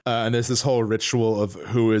samurai, and there's this whole ritual of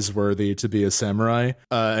who is worthy to be a samurai,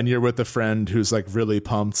 and you're with a friend who's like really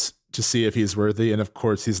pumped to see if he's worthy, and of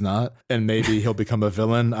course he's not, and maybe he'll become a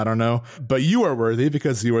villain, I don't know, but you are worthy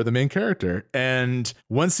because you are the main character. And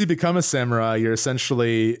once you become a samurai, you're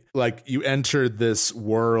essentially like, you enter this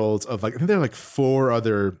world of like, I think there are like 4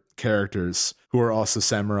 other characters who are also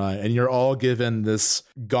samurai, and you're all given this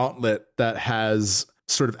gauntlet that has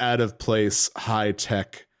sort of out of place high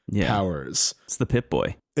tech powers. It's the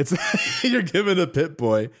Pip-Boy. It's you're given a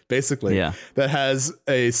Pip-Boy, basically, that has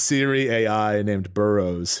a Siri AI named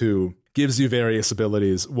Burrows, who gives you various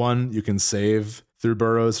abilities. One, you can save through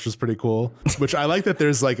Burrows, which is pretty cool. Which I like that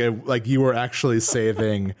there's like you were actually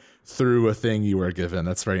saving through a thing you were given.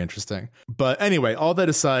 That's very interesting. But anyway, all that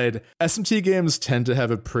aside, SMT games tend to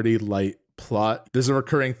have a pretty light plot. There's a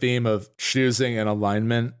recurring theme of choosing an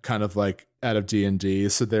alignment, kind of like out of D&D.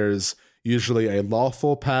 So there's usually a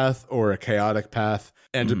lawful path or a chaotic path.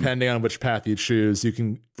 And depending on which path you choose, you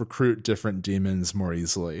can recruit different demons more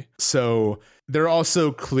easily. So there are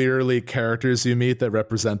also clearly characters you meet that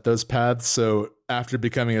represent those paths. So after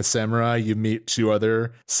becoming a samurai, you meet two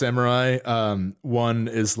other samurai. One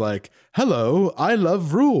is like, hello, I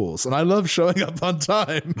love rules and I love showing up on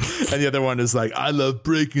time. And the other one is like, I love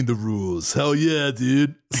breaking the rules. Hell yeah,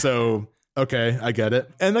 dude. So okay, I get it.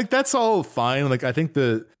 And like that's all fine. Like I think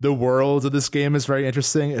the world of this game is very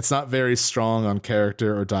interesting. It's not very strong on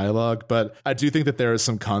character or dialogue, but I do think that there are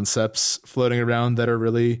some concepts floating around that are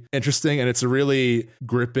really interesting, and it's a really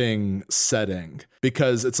gripping setting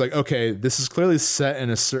because it's like, okay, this is clearly set in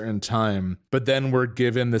a certain time, but then we're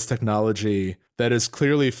given this technology that is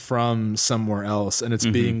clearly from somewhere else, and it's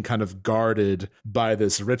being kind of guarded by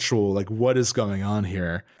this ritual. Like, what is going on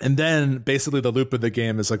here? And then basically the loop of the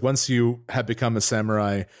game is like, once you have become a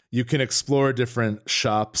samurai, you can explore different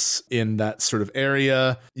shops in that sort of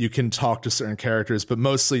area. You can talk to certain characters, but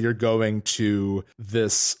mostly you're going to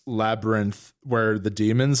this labyrinth where the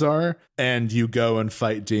demons are, and you go and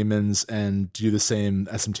fight demons and do the same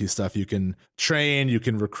SMT stuff. You can train, you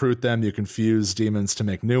can recruit them, you can fuse demons to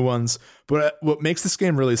make new ones. But what makes this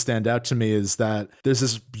game really stand out to me is that there's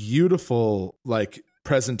this beautiful like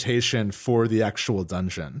presentation for the actual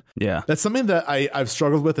dungeon. Yeah. That's something that I've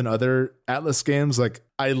struggled with in other Atlas games. Like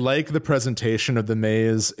I like the presentation of the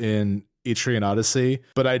maze in Etrian Odyssey,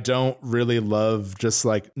 but I don't really love just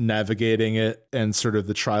like navigating it and sort of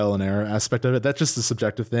the trial and error aspect of it. That's just a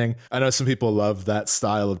subjective thing. I know some people love that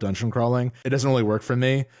style of dungeon crawling. It doesn't really work for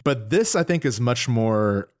me, but this I think is much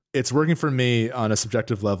more, it's working for me on a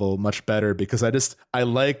subjective level much better because I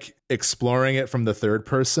like exploring it from the third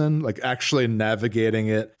person, like actually navigating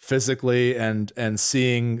it physically and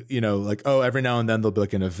seeing, you know, like, oh, every now and then there'll be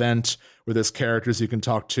like an event where there's characters you can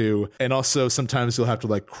talk to. And also sometimes you'll have to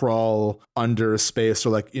like crawl under a space,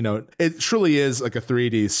 or like, you know, it truly is like a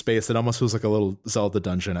 3D space that almost feels like a little Zelda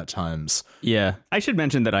dungeon at times. Yeah. I should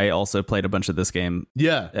mention that I also played a bunch of this game.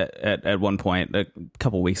 Yeah. At one point, a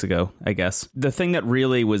couple weeks ago, I guess. The thing that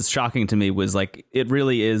really was shocking to me was like, it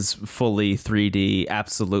really is fully 3D,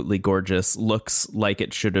 absolutely gorgeous, looks like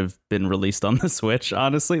it should have been released on the Switch,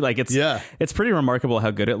 honestly. Like it's pretty remarkable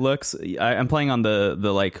how good it looks. I'm playing on the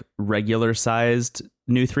like regular sized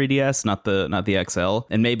new 3DS, not the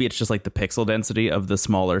XL, and maybe it's just like the pixel density of the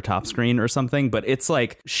smaller top screen or something, but it's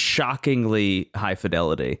like shockingly high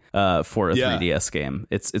fidelity for a 3DS game.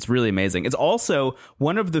 It's really amazing. It's also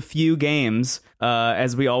one of the few games,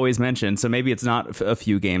 as we always mention, so maybe it's not a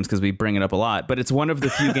few games because we bring it up a lot, but it's one of the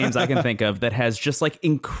few games I can think of that has just like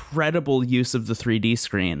incredible use of the 3D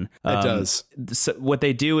screen. It does. So what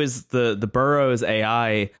they do is the Burroughs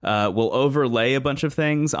AI will overlay a bunch of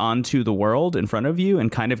things onto the world in front of you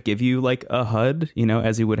and kind of give you like a HUD, you know,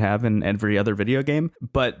 as you would have in every other video game.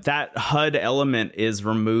 But that HUD element is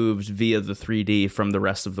removed via the 3D from the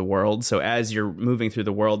rest of the world. So as you're moving through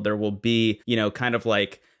the world, there will be, you know, kind of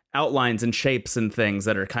like outlines and shapes and things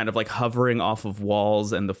that are kind of like hovering off of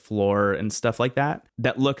walls and the floor and stuff like that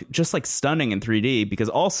look just like stunning in 3D, because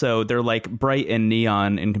also they're like bright and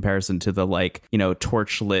neon in comparison to the like, you know,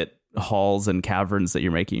 torchlit halls and caverns that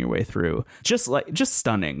you're making your way through. Just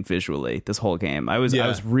stunning visually, this whole game. I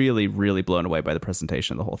was really, really blown away by the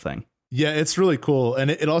presentation of the whole thing. Yeah, it's really cool.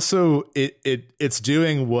 And it also it's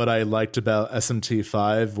doing what I liked about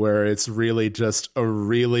SMT5, where it's really just a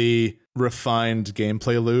really refined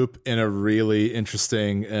gameplay loop in a really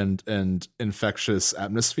interesting and infectious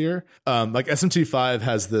atmosphere. Like SMT5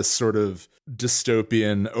 has this sort of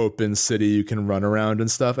dystopian open city you can run around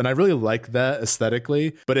and stuff, and I really like that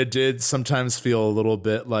aesthetically, but it did sometimes feel a little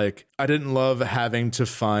bit like I didn't love having to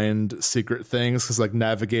find secret things, because like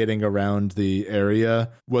navigating around the area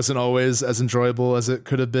wasn't always as enjoyable as it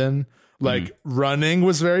could have been. Like running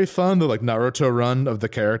was very fun, the like Naruto run of the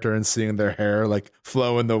character and seeing their hair like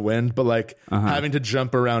flow in the wind, but like having to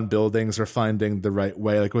jump around buildings or finding the right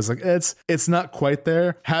way, like was like it's not quite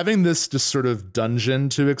there. Having this just sort of dungeon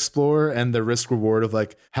to explore and the risk reward of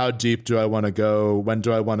like, how deep do I want to go? When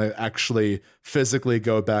do I want to actually physically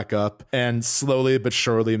go back up, and slowly but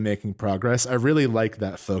surely making progress. I really like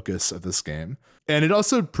that focus of this game. And it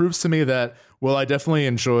also proves to me that, well, I definitely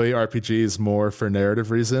enjoy RPGs more for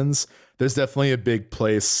narrative reasons. There's definitely a big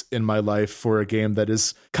place in my life for a game that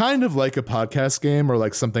is kind of like a podcast game, or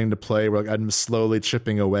like something to play where like I'm slowly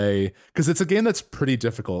chipping away, because it's a game that's pretty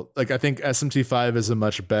difficult. Like I think SMT5 is a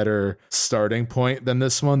much better starting point than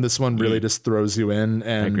this one. This one really just throws you in,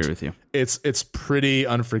 and I agree with you. It's pretty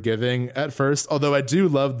unforgiving at first, although I do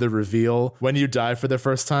love the reveal when you die for the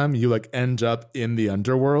first time, you like end up in the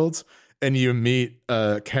underworld. and you meet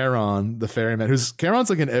Charon, the ferryman, Charon's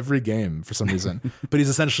like in every game for some reason, but he's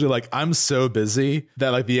essentially like, I'm so busy that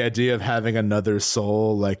like the idea of having another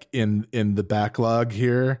soul like in the backlog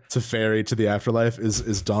here to ferry to the afterlife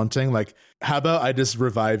is daunting. Like, how about I just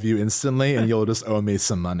revive you instantly and you'll just owe me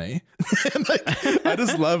some money? And like, I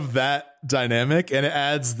just love that dynamic, and it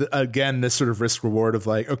adds again this sort of risk reward of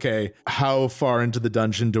like, okay, how far into the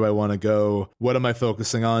dungeon do I want to go? What am I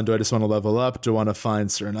focusing on? Do I just want to level up? Do I want to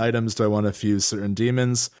find certain items? Do I want to fuse certain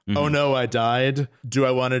demons? Oh no, I died. Do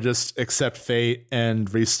I want to just accept fate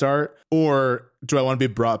and restart, or do I want to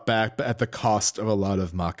be brought back but at the cost of a lot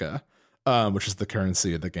of Maka, which is the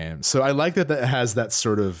currency of the game? So I like that it has that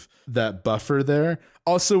sort of that buffer there.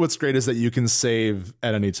 Also, what's great is that you can save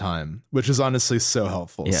at any time, which is honestly so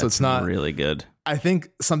helpful. Yeah, so it's not really good. I think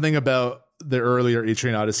something about the earlier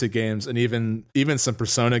Etrian Odyssey games, and even some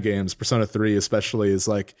Persona games, Persona 3 especially, is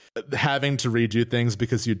like having to redo things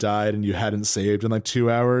because you died and you hadn't saved in like 2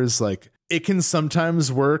 hours. Like, it can sometimes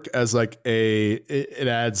work as like it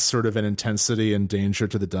adds sort of an intensity and danger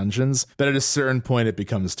to the dungeons, but at a certain point it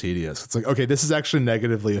becomes tedious. It's like, okay, this is actually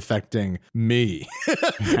negatively affecting me.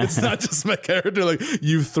 It's not just my character. Like,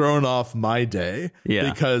 you've thrown off my day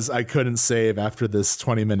because I couldn't save after this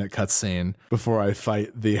 20-minute cutscene before I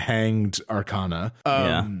fight the hanged Arcana.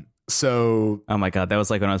 So, oh my God, that was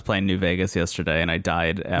like when I was playing New Vegas yesterday and I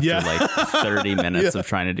died after like 30 minutes of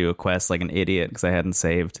trying to do a quest like an idiot because I hadn't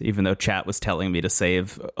saved, even though chat was telling me to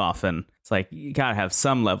save often. It's like, you gotta have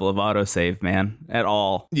some level of autosave, man, at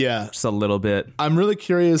all. Yeah. Just a little bit. I'm really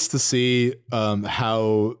curious to see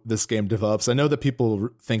how this game develops. I know that people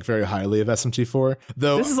think very highly of SMT4,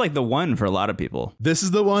 though. This is like the one for a lot of people. This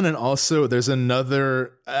is the one, and also there's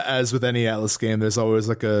another, as with any Atlas game, there's always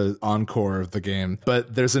like a encore of the game.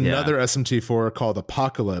 But there's another SMT4 called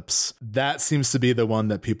Apocalypse. That seems to be the one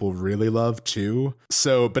that people really love too.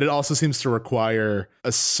 So, but it also seems to require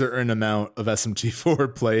a certain amount of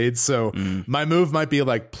SMT4 played. So my move might be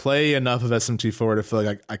like play enough of SMT4 to feel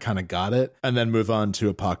like I kind of got it, and then move on to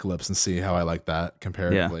Apocalypse and see how I like that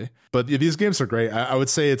comparatively. Yeah. But these games are great. I would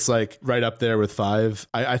say it's like right up there with 5.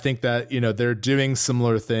 I think that, you know, they're doing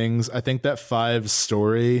similar things. I think that 5's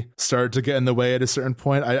story started to get in the way at a certain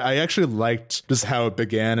point. I actually liked just how it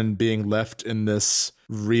began and being left in this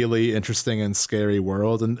really interesting and scary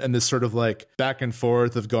world, and this sort of like back and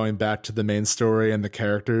forth of going back to the main story and the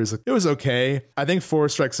characters. It was okay. I think 4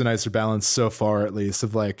 strikes a nicer balance so far, at least,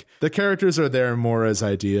 of like the characters are there more as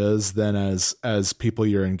ideas than as people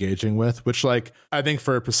you're engaging with, which like I think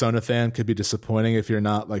for a Persona fan could be disappointing if you're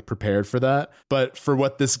not like prepared for that. But for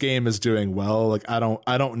what this game is doing well, like I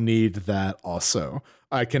don't need that also.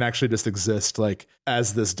 I can actually just exist like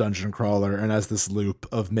as this dungeon crawler and as this loop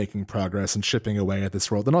of making progress and chipping away at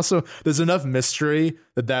this world. And also there's enough mystery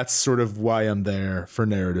that that's sort of why I'm there for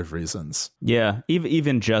narrative reasons. Yeah.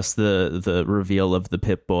 Even just the reveal of the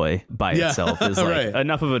Pip-Boy by itself is like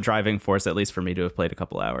enough of a driving force, at least for me to have played a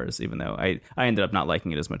couple hours, even though I ended up not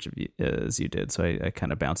liking it as much as you did. So I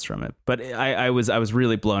kind of bounced from it. But I was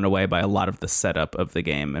really blown away by a lot of the setup of the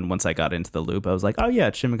game. And once I got into the loop, I was like, oh yeah,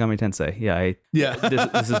 it's Shin Megami Tensei.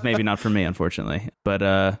 This is maybe not for me, unfortunately.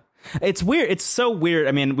 But it's weird. It's so weird.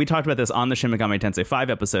 I mean, we talked about this on the Shin Megami Tensei 5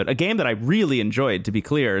 episode, a game that I really enjoyed, to be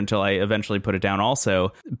clear, until I eventually put it down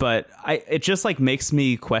also. But it just like makes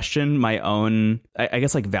me question my own, I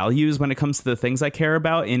guess, like values when it comes to the things I care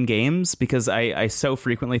about in games, because I so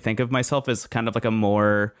frequently think of myself as kind of like a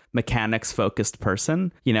more mechanics focused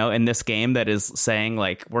person, you know, in this game that is saying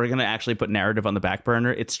like, we're going to actually put narrative on the back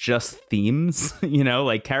burner. It's just themes, you know,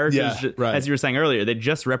 like characters, as you were saying earlier, they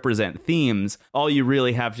just represent themes. All you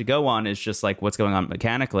really have to go on is just like what's going on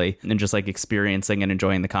mechanically and just like experiencing and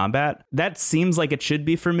enjoying the combat. That seems like it should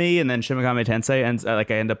be for me. And then Shin Megami Tensei, and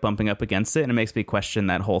like I end up bumping up against it, and it makes me question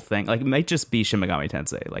that whole thing. Like, it might just be Shin Megami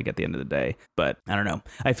Tensei, like at the end of the day. But I don't know.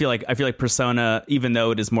 I feel like Persona, even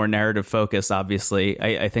though it is more narrative focused, obviously,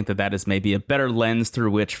 I think that is maybe a better lens through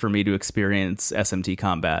which for me to experience SMT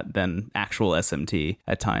combat than actual SMT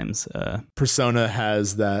at times. Persona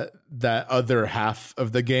has that other half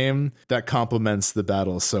of the game that complements the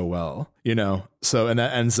battle so well, you know? So, and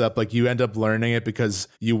that ends up like you end up learning it because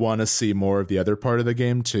you want to see more of the other part of the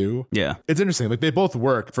game too. Yeah. It's interesting. Like, they both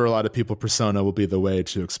work. For a lot of people, Persona will be the way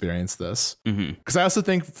to experience this. Because I also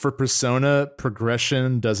think for Persona,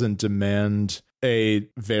 progression doesn't demand a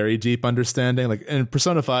very deep understanding. Like in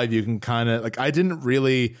Persona 5, you can kind of like, I didn't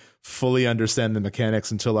really fully understand the mechanics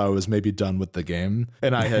until I was maybe done with the game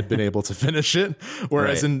and I had been able to finish it.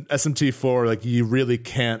 Whereas in SMT4, like, you really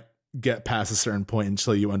can't get past a certain point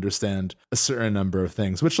until you understand a certain number of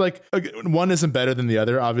things, which like one isn't better than the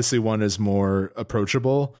other. Obviously one is more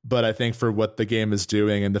approachable, but I think for what the game is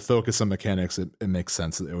doing and the focus on mechanics, it makes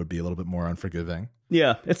sense that it would be a little bit more unforgiving.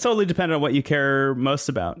 Yeah, it's totally dependent on what you care most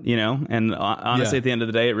about, you know? And honestly, at the end of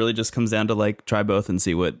the day, it really just comes down to like try both and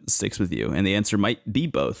see what sticks with you. And the answer might be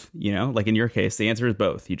both, you know? Like in your case, the answer is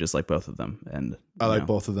both. You just like both of them. And I like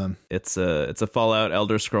both of them. It's a Fallout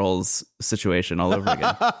Elder Scrolls situation all over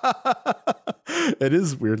again. It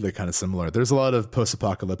is weirdly kind of similar. There's a lot of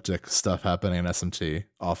post-apocalyptic stuff happening in SMT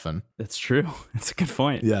often. It's true. It's a good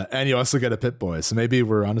point. Yeah, and you also get a Pip-Boy, so maybe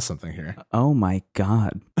we're onto something here. Oh my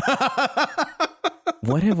God.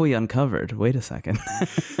 What have we uncovered? Wait a second.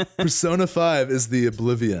 Persona 5 is the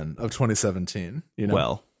Oblivion of 2017. You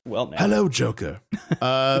know? Well, now. Hello, Joker.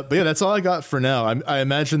 But yeah, that's all I got for now. I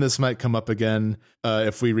imagine this might come up again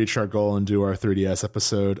if we reach our goal and do our 3DS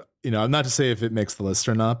episode. You know, I'm not to say if it makes the list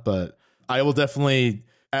or not, but I will definitely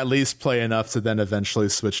at least play enough to then eventually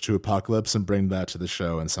switch to Apocalypse and bring that to the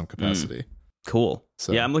show in some capacity. Cool.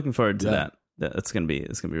 So, yeah, I'm looking forward to that. It's gonna be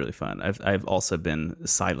really fun. I've also been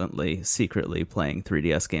secretly playing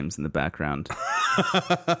 3DS games in the background.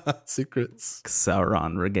 Secrets.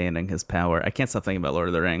 Sauron regaining his power. I can't stop thinking about Lord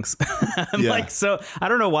of the Rings. So I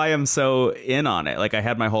don't know why I'm so in on it. Like I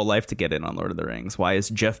had my whole life to get in on Lord of the Rings. Why is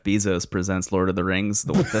Jeff Bezos presents Lord of the Rings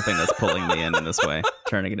the thing that's pulling me in this way,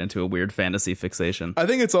 turning it into a weird fantasy fixation? I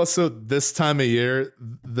think it's also this time of year,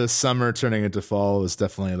 the summer turning into fall is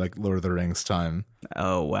definitely like Lord of the Rings time.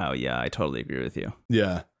 Oh wow, yeah, I totally agree with you.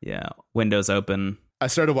 Yeah. Windows open. I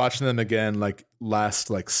started watching them again like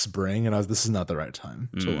last spring, and this is not the right time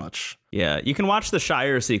to watch. Yeah, you can watch the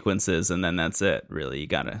Shire sequences, and then that's it. Really, you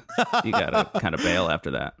gotta kind of bail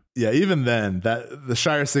after that. Yeah, even then, that the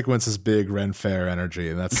Shire sequence is big Ren Fair energy,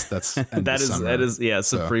 and that's end of summer. that is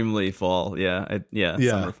supremely fall.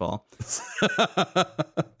 Summer fall.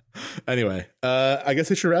 Anyway, I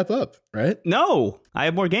guess we should wrap up, right? No, I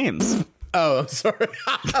have more games. Oh, I'm sorry.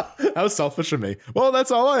 That was selfish of me. Well,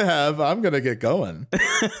 that's all I have. I'm going to get going.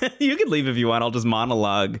 You can leave if you want. I'll just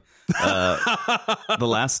monologue the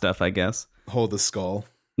last stuff, I guess. Hold the skull.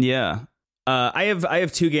 Yeah. I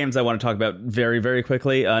have two games I want to talk about very, very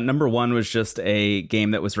quickly. Number one was just a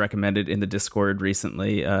game that was recommended in the Discord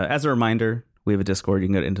recently. As a reminder, we have a Discord. You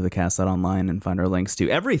can go to intothecast.online and find our links to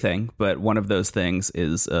everything. But one of those things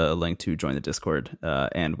is a link to join the Discord.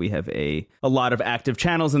 And we have a lot of active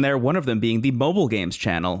channels in there, one of them being the mobile games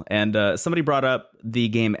channel. And somebody brought up the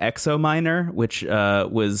game Exominer, which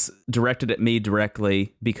was directed at me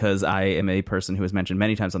directly because I am a person who has mentioned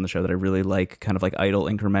many times on the show that I really like kind of like idle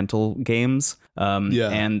incremental games.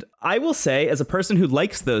 And I will say, as a person who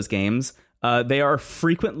likes those games, they are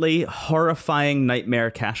frequently horrifying nightmare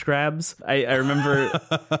cash grabs. I remember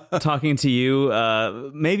talking to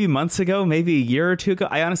you maybe months ago, maybe a year or two ago.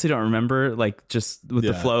 I honestly don't remember, like just with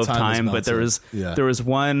the flow of time. But there was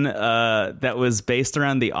one that was based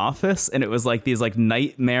around The Office, and it was like these like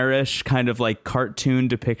nightmarish kind of like cartoon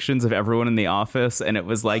depictions of everyone in the office, and it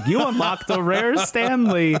was like you unlocked the rare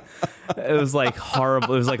Stanley. It was like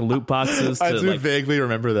horrible. It was like loot boxes. To, I do vaguely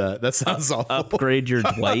remember that. That sounds awful. Upgrade your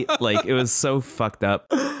Dwight. Like it was so fucked up.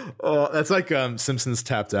 Oh, that's like Simpsons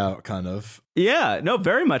Tapped Out kind of. Yeah, no,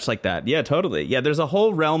 very much like that. Yeah, totally. Yeah, there's a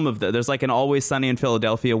whole realm of there's like an Always Sunny in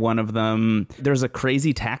Philadelphia, one of them. There's a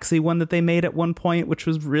Crazy Taxi one that they made at one point, which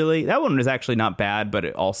was that one was actually not bad, but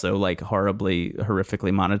it also like horrifically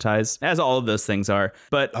monetized, as all of those things are.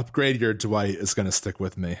 But upgrade your Dwight is going to stick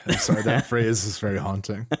with me. I'm sorry, that phrase is very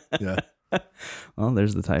haunting. Yeah. Well,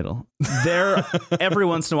 there's the title. There, every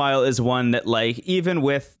once in a while is one that, like, even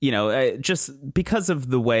with, just because of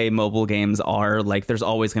the way mobile games are, like, there's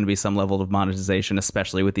always going to be some level of monetization,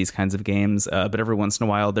 especially with these kinds of games. But every once in a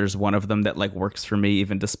while, there's one of them that, like, works for me,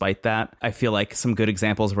 even despite that. I feel like some good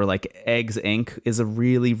examples were, like, Eggs Inc. is a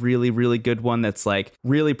really, really, really good one that's, like,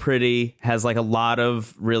 really pretty, has, like, a lot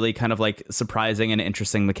of really kind of, like, surprising and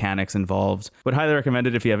interesting mechanics involved. Would highly recommend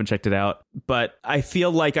it if you haven't checked it out. But I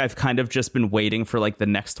feel like I've kind of just been waiting for like the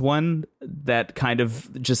next one that kind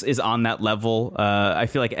of just is on that level. I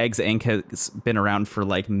feel like Eggs Inc. has been around for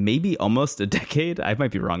like maybe almost a decade. I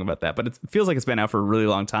might be wrong about that, but it feels like it's been out for a really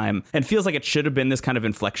long time and feels like it should have been this kind of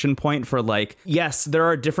inflection point for like, yes, there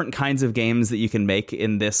are different kinds of games that you can make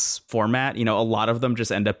in this format. A lot of them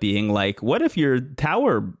just end up being like, what if your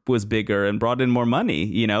tower was bigger and brought in more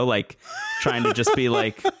money? Like trying to just be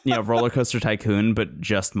like, Roller Coaster Tycoon, but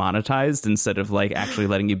just monetized instead of like actually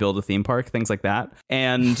letting you build a theme park, things like that.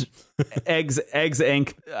 And Eggs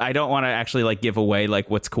Inc. I don't want to actually like give away like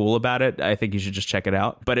what's cool about it. I think you should just check it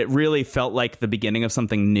out. But it really felt like the beginning of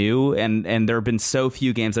something new, and there have been so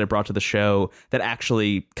few games that I brought to the show that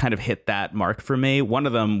actually kind of hit that mark for me. One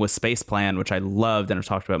of them was Space Plan, which I loved and I've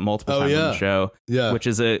talked about multiple times on the show. Yeah. Which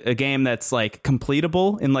is a game that's like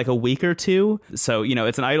completable in like a week or two. So, you know,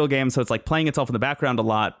 it's an idle game, so it's like playing itself in the background a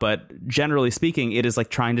lot, but generally speaking, it is like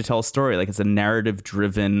trying to tell a story. Like it's a narrative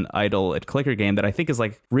driven idle at clicker game that I think is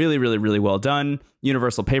like really, really, really well done.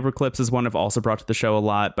 Universal Paperclips is one I've also brought to the show a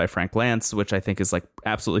lot, by Frank Lance, which I think is like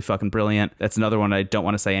absolutely fucking brilliant. That's another one I don't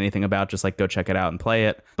want to say anything about, just like go check it out and play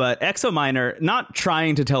it. But Exominer, not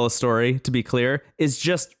trying to tell a story, to be clear, is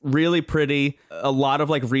just really pretty. A lot of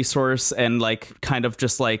like resource and like kind of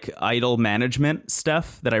just like idle management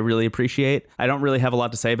stuff that I really appreciate. I don't really have a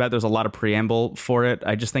lot to say about it. There's a lot of preamble for it.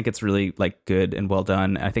 I just think it's really like good and well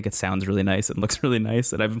done. I think it sounds really nice and looks really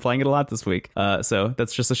nice, and I've been playing it a lot this week. So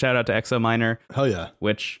that's just a shout out to Exominer. Hell yeah.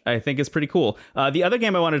 Which I think is pretty cool. The other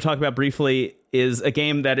game I want to talk about briefly is a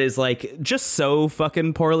game that is like just so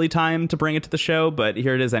fucking poorly timed to bring it to the show, but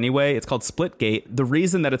here it is anyway. It's called Splitgate. The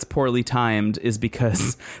reason that it's poorly timed is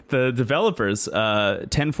because the developers,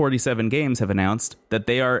 1047 Games, have announced that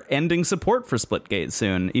they are ending support for Splitgate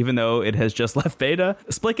soon, even though it has just left beta.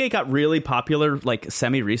 Splitgate got really popular like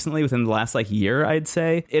semi-recently, within the last like year, I'd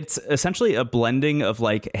say. It's essentially a blending of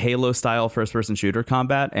like Halo-style first-person shooter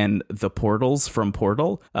combat and the portals from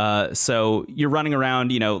Portal. So you're running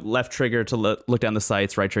around, you know, left trigger to look down the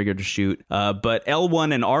sights, right trigger to shoot. But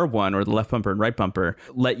L1 and R1, or the left bumper and right bumper,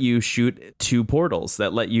 let you shoot two portals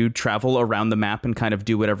that let you travel around the map and kind of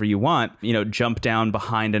do whatever you want. You know, jump down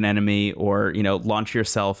behind an enemy, or, you know, launch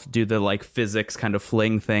yourself, do the like physics kind of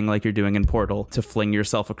fling thing like you're doing in Portal to fling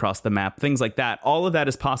yourself across the map, things like that. All of that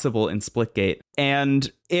is possible in Splitgate.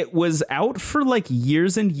 And it was out for like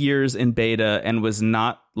years and years in beta and was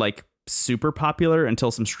not like super popular until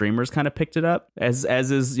some streamers kind of picked it up, as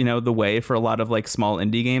is, you know, the way for a lot of like small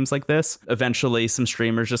indie games like this. Eventually some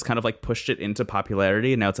streamers just kind of like pushed it into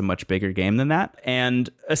popularity, and now it's a much bigger game than that. And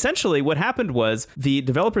essentially what happened was the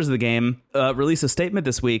developers of the game released a statement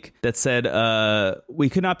this week that said, we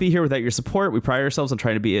could not be here without your support. We pride ourselves on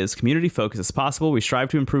trying to be as community focused as possible. We strive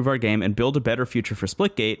to improve our game and build a better future for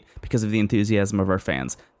Splitgate because of the enthusiasm of our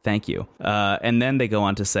fans. Thank you. And then they go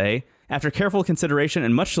on to say, after careful consideration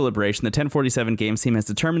and much deliberation, the 1047 Games team has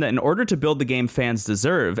determined that in order to build the game fans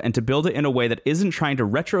deserve, and to build it in a way that isn't trying to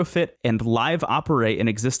retrofit and live operate an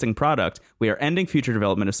existing product, we are ending future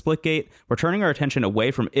development of Splitgate. We're turning our attention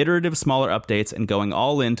away from iterative, smaller updates and going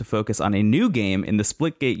all in to focus on a new game in the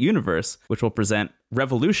Splitgate universe, which will present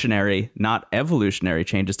revolutionary, not evolutionary,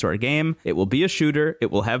 changes to our game. It will be a shooter,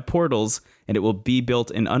 it will have portals, and it will be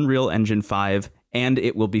built in Unreal Engine 5, and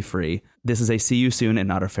it will be free. This is a see you soon and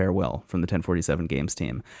not a farewell from the 1047 Games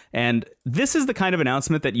team. And this is the kind of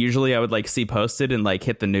announcement that usually I would like see posted and like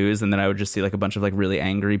hit the news, and then I would just see like a bunch of like really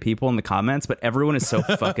angry people in the comments. But everyone is so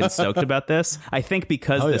fucking stoked about this. I think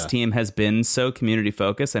because this team has been so community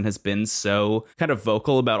focused and has been so kind of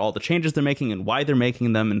vocal about all the changes they're making and why they're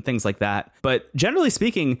making them and things like that. But generally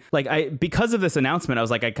speaking, like because of this announcement, I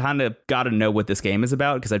was like, I kind of got to know what this game is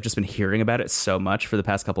about, because I've just been hearing about it so much for the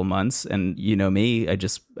past couple months. And you know me,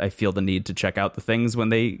 I feel the need to check out the things when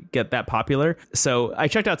they get that popular. So I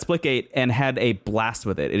checked out Splitgate and had a blast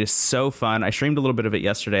with it. It is so fun. I streamed a little bit of it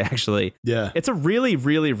yesterday, actually. Yeah. It's a really,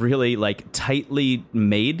 really, really like tightly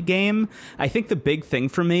made game. I think the big thing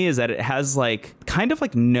for me is that it has like kind of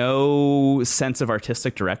like no sense of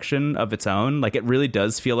artistic direction of its own. Like it really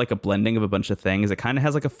does feel like a blending of a bunch of things. It kind of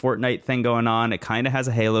has like a Fortnite thing going on. It kind of has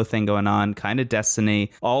a Halo thing going on, kind of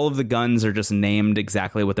Destiny. All of the guns are just named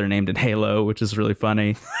exactly what they're named in Halo, which is really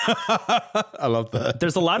funny. I love that.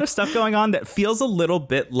 There's a lot of stuff going on that feels a little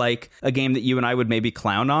bit like a game that you and I would maybe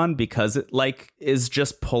clown on, because it like is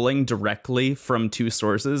just pulling directly from two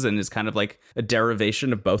sources and is kind of like a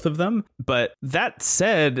derivation of both of them. But that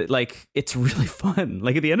said, like it's really fun.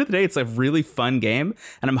 Like at the end of the day, it's a really fun game,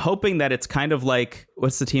 and I'm hoping that it's kind of like,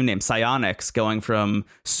 what's the team name? Psionics, going from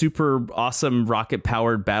super awesome rocket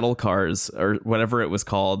powered battle cars or whatever it was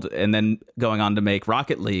called, and then going on to make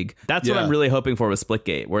Rocket League. That's what I'm really hoping for with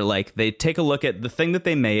Splitgate, where like they take a look at the thing that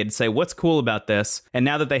they made, say what's cool about this, and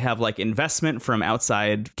now that they have like investment from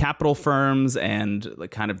outside capital firms and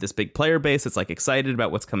like kind of this big player base that's like excited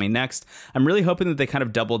about what's coming next, I'm really hoping that they kind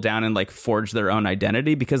of double down and like forge their own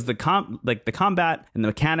identity, because the combat and the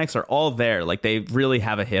mechanics are all there. Like they really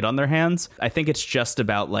have a hit on their hands. I think it's just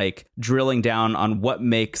about like drilling down on what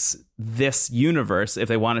makes this universe, if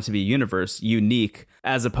they want it to be a universe, unique,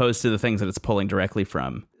 as opposed to the things that it's pulling directly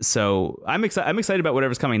from. So I'm excited about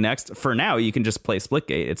whatever's coming next. For now, you can just play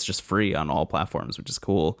Splitgate. It's just free on all platforms, which is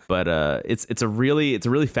cool. But it's a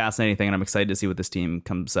really fascinating thing, and I'm excited to see what this team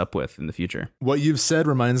comes up with in the future. What you've said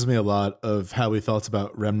reminds me a lot of how we felt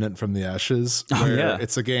about Remnant from the Ashes, where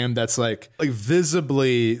it's a game that's like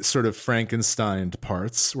visibly sort of Frankensteined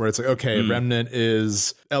parts, where it's like, okay, Remnant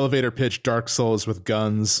is elevator pitch Dark Souls with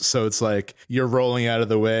guns, so it's like you're rolling out of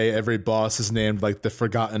the way. Every boss is named like the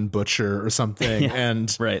Forgotten Butcher or something,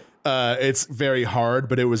 and right. It's very hard,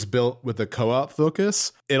 but it was built with a co-op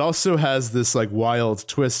focus. It also has this like wild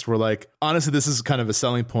twist where, like, honestly, this is kind of a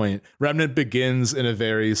selling point. Remnant begins in a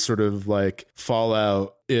very sort of like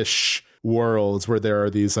Fallout-ish worlds where there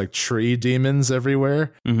are these like tree demons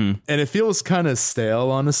everywhere, and it feels kind of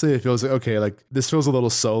stale. Honestly, it feels like, okay, like this feels a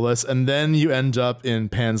little soulless, and then you end up in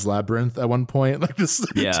Pan's Labyrinth at one point, like this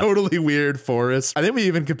totally weird forest. I think we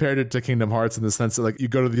even compared it to Kingdom Hearts in the sense that like you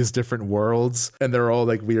go to these different worlds and they're all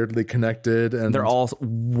like weirdly connected, and they're all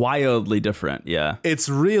wildly different. Yeah, it's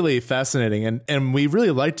really fascinating, and we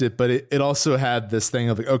really liked it, but it also had this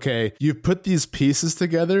thing of like, okay, you've put these pieces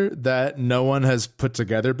together that no one has put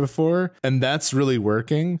together before, and that's really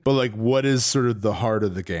working. But like, what is sort of the heart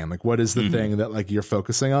of the game? Like, what is the thing that like you're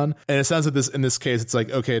focusing on? And it sounds like this, in this case, it's like,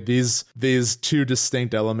 okay, these two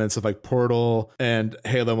distinct elements of like Portal and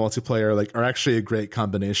Halo multiplayer like are actually a great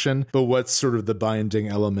combination. But what's sort of the binding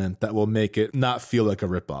element that will make it not feel like a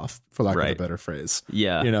ripoff, for lack of a better phrase?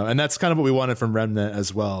 Yeah. You know, and that's kind of what we wanted from Remnant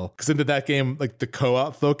as well. Because into that game, like the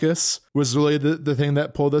co-op focus was really the thing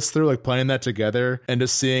that pulled us through, like playing that together and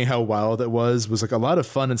just seeing how wild it was like a lot of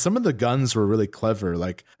fun. And some of the guns were really clever.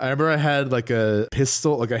 Like I remember I had like a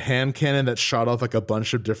pistol, like a hand cannon that shot off like a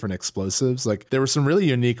bunch of different explosives. Like there were some really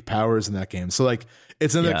unique powers in that game. So like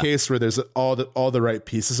it's in the case where there's all the right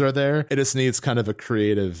pieces are there. It just needs kind of a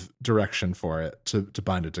creative direction for it to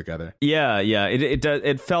bind it together. Yeah. It does.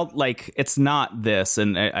 It felt like it's not this,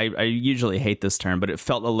 and I usually hate this term, but it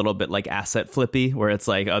felt a little bit like asset flippy, where it's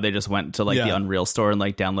like, oh, they just went to like the Unreal store and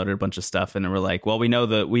like downloaded a bunch of stuff, and we're like, well, we know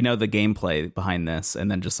the gameplay behind this, and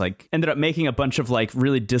then just like ended up making a bunch of like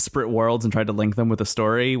really disparate worlds and tried to link them with a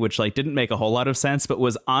story, which like didn't make a whole lot of sense, but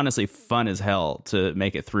was honestly fun as hell to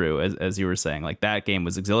make it through. As you were saying, like that game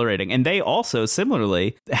was exhilarating, and they also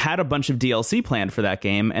similarly had a bunch of DLC planned for that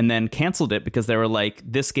game and then canceled it because they were like,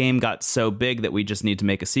 this game got so big that we just need to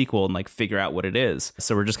make a sequel and like figure out what it is.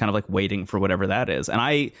 So we're just kind of like waiting for whatever that is. And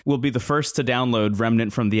I will be the first to download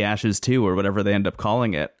Remnant from the Ashes 2 or whatever they end up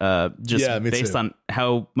calling it, based on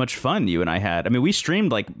how much fun you and I had. I mean, we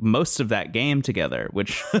streamed like most of that game together,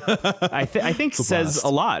 which I think says a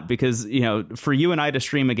lot, because, you know, for you and I to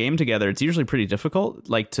stream a game together, it's usually pretty difficult,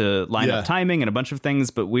 like to line up timing and a bunch of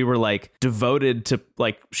things. But we were like devoted to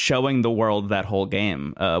like showing the world that whole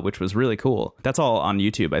game, which was really cool. That's all on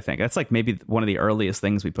YouTube, I think. That's like maybe one of the earliest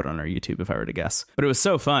things we put on our YouTube, if I were to guess. But it was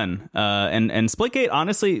so fun. And Splitgate,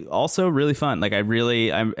 honestly, also really fun. Like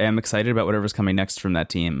I'm excited about whatever's coming next from that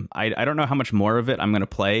team. I don't know how much more of it I'm going to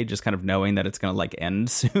play, just kind of knowing that it's going to like end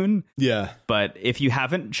soon. Yeah. But if you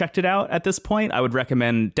haven't checked it out at this point, I would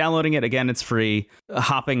recommend downloading it. Again, it's free,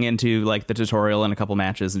 hopping into like the tutorial and a couple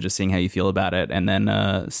matches and just seeing how you feel about it, and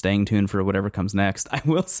then staying tuned for whatever comes next. I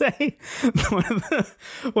will say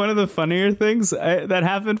one of the funnier things that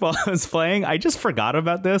happened while I was playing, I just forgot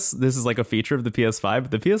about this. This is like a feature of the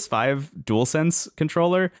PS5. The PS5 DualSense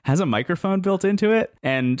controller has a microphone built into it.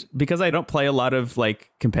 And because I don't play a lot of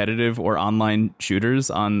like competitive or online shooters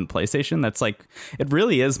on PlayStation, that's like, it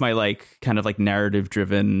really is my like kind of like narrative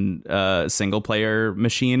driven single player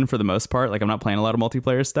machine for the most part. Like I'm not playing a lot of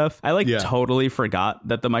multiplayer stuff. I totally forgot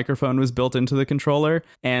that the microphone was built into the controller.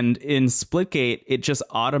 And in Splitgate, it just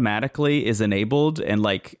automatically is enabled and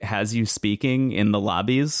like has you speaking in the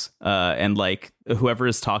lobbies, and like whoever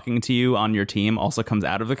is talking to you on your team also comes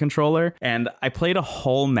out of the controller. And I played a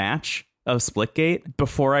whole match of Splitgate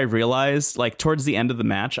before I realized, like towards the end of the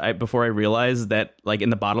match, before I realized that like in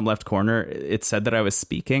the bottom left corner, it said that I was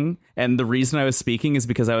speaking. And the reason I was speaking is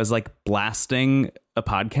because I was like blasting a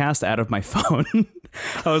podcast out of my phone.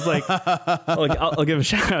 I was like, I'll give a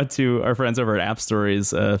shout out to our friends over at App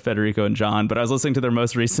Stories, Federico and John, but I was listening to their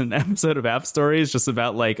most recent episode of App Stories just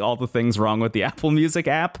about like all the things wrong with the Apple Music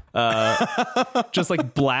app, just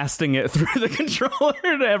like blasting it through the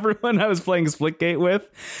controller to everyone I was playing Splitgate with.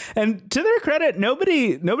 And to their credit,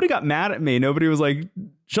 nobody got mad at me. Nobody was like,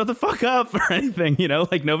 shut the fuck up or anything, you know,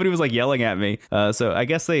 like nobody was like yelling at me. So I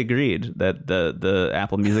guess they agreed that the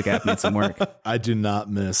Apple Music app needs some work. I do not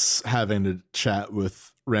miss having to chat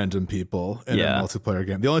with random people in a multiplayer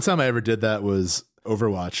game. The only time I ever did that was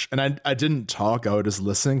Overwatch. And I didn't talk, I would just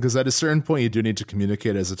listen, because at a certain point you do need to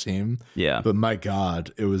communicate as a team. Yeah. But my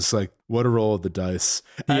God, it was like, what a roll of the dice.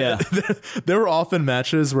 Yeah. There were often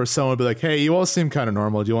matches where someone would be like, hey, you all seem kind of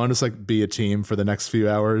normal. Do you want to just like be a team for the next few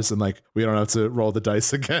hours? And like, we don't have to roll the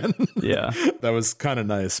dice again. Yeah. That was kind of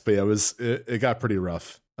nice. But yeah, it got pretty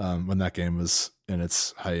rough when that game was in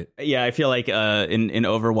its height. Yeah, I feel like in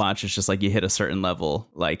Overwatch, it's just like you hit a certain level,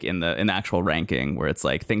 like in the actual ranking, where it's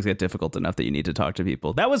like things get difficult enough that you need to talk to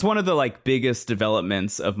people. That was one of the like biggest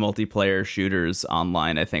developments of multiplayer shooters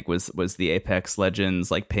online, I think, was the Apex Legends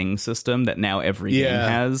like ping system that now every game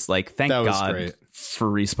has. Like, thank God great for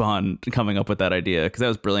Respawn coming up with that idea, because that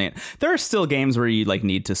was brilliant. There are still games where you like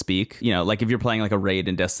need to speak, you know, like if you're playing like a raid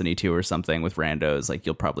in Destiny 2 or something with randos, like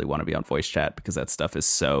you'll probably want to be on voice chat because that stuff is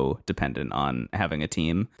so dependent on having a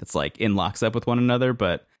team that's like in lockstep with one another.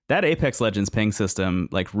 But that Apex Legends ping system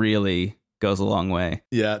like really goes a long way.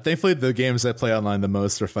 Yeah, thankfully the games I play online the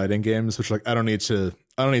most are fighting games, which like I don't need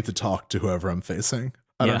to talk to whoever I'm facing.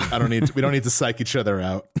 We don't need to psych each other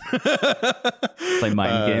out. Play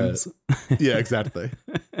mind games. Yeah, exactly.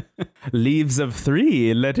 Leaves of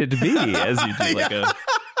 3, let it be, as you do like a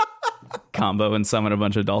combo and summon a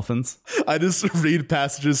bunch of dolphins. I just read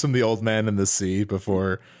passages from The Old Man and the Sea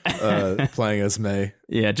before playing as May.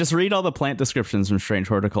 Yeah, just read all the plant descriptions from Strange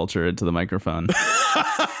Horticulture into the microphone.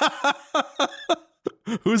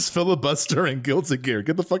 Who's filibustering Guilty Gear?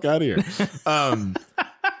 Get the fuck out of here.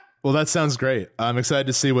 Well, that sounds great. I'm excited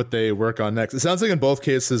to see what they work on next. It sounds like in both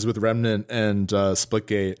cases with Remnant and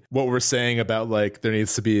Splitgate, what we're saying about like there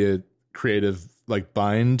needs to be a creative like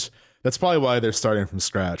bind. That's probably why they're starting from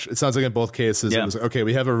scratch. It sounds like in both cases, It was like, okay,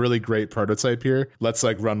 we have a really great prototype here. Let's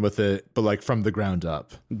like run with it, but like from the ground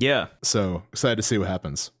up. Yeah. So excited to see what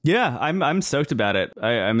happens. Yeah, I'm stoked about it.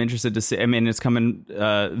 I'm interested to see. I mean, it's coming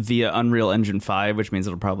via Unreal Engine 5, which means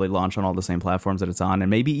it'll probably launch on all the same platforms that it's on, and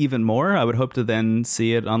maybe even more. I would hope to then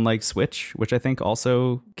see it on like Switch, which I think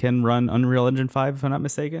also can run Unreal Engine 5, if I'm not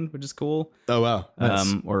mistaken, which is cool. Oh, wow.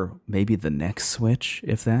 Nice. Or maybe the next Switch,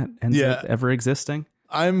 if that ends up ever existing.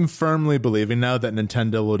 I'm firmly believing now that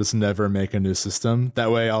Nintendo will just never make a new system.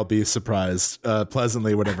 That way I'll be surprised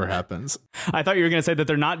pleasantly whatever happens. I thought you were going to say that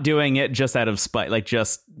they're not doing it just out of spite, like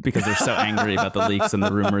just because they're so angry about the leaks and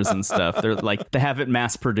the rumors and stuff. They're like, they have it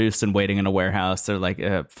mass produced and waiting in a warehouse. They're like,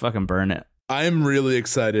 fucking burn it. I'm really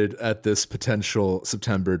excited at this potential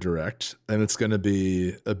September Direct, and it's going to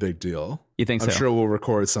be a big deal. You think so? I'm sure we'll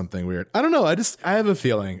record something weird. I don't know. I have a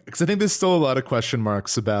feeling, because I think there's still a lot of question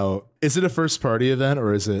marks about, is it a first party event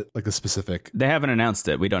or is it like a specific? They haven't announced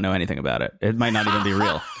it. We don't know anything about it. It might not even be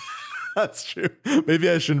real. That's true. Maybe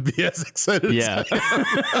I shouldn't be as excited. Yeah.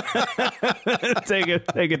 Take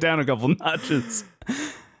it down a couple notches.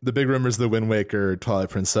 The big rumors, the Wind Waker Twilight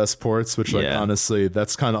Princess ports, which like honestly,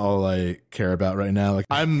 that's kind of all I care about right now. Like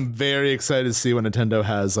I'm very excited to see what Nintendo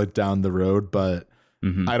has like down the road, but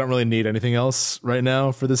I don't really need anything else right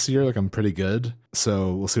now for this year. Like I'm pretty good.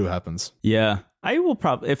 So we'll see what happens. Yeah. I will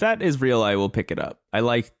probably, if that is real, I will pick it up. I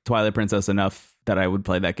like Twilight Princess enough that I would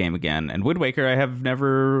play that game again. And Wind Waker, I have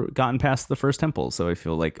never gotten past the first temple, so I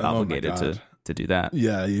feel like obligated to do that.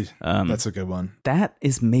 Yeah, that's a good one. That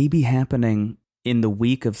is maybe happening in the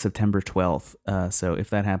week of September 12th. So if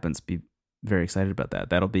that happens, be very excited about that.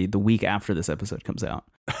 That'll be the week after this episode comes out.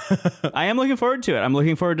 I am looking forward to it. I'm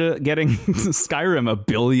looking forward to getting Skyrim a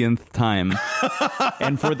billionth time.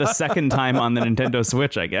 And for the second time on the Nintendo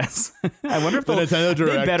Switch, I guess. I wonder if the Nintendo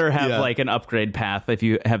Direct, they better have like an upgrade path if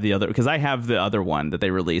you have the other, because I have the other one that they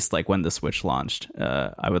released like when the Switch launched.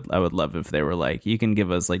 I would love if they were like, you can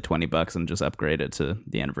give us like $20 and just upgrade it to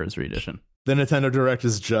the anniversary edition. The Nintendo Direct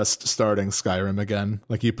is just starting Skyrim again.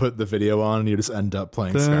 Like you put the video on and you just end up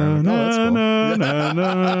playing Skyrim. That's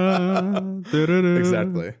cool.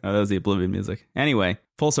 Exactly. Oh, that was the Oblivion music. Anyway,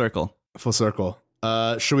 full circle. Full circle.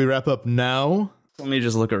 Should we wrap up now? Let me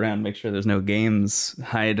just look around, make sure there's no games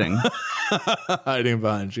hiding. Hiding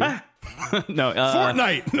behind you. No.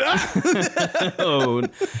 Fortnite. Oh.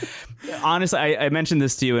 Honestly, I mentioned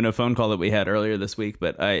this to you in a phone call that we had earlier this week,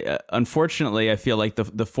 but unfortunately, I feel like the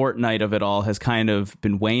Fortnite of it all has kind of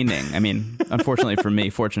been waning. I mean, unfortunately for me,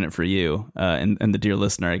 fortunate for you and the dear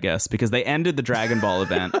listener, I guess, because they ended the Dragon Ball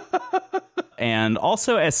event. And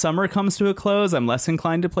also, as summer comes to a close, I'm less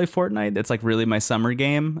inclined to play Fortnite. It's like really my summer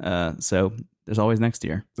game. So there's always next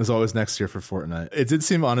year. There's always next year for Fortnite. It did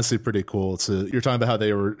seem honestly pretty cool. You're talking about how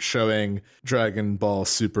they were showing Dragon Ball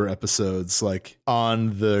Super episodes like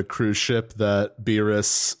on the cruise ship that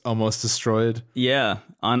Beerus almost destroyed. Yeah,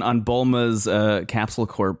 on Bulma's Capsule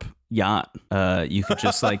Corp yacht. You could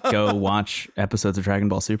just like go watch episodes of Dragon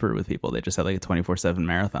Ball Super with people. They just had like a 24/7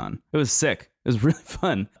 marathon. It was sick. It was really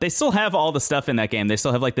fun. They still have all the stuff in that game. They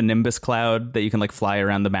still have like the Nimbus cloud that you can like fly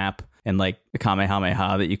around the map, and like a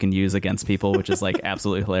Kamehameha that you can use against people, which is like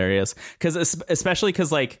absolutely hilarious. Because especially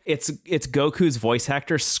because like it's Goku's voice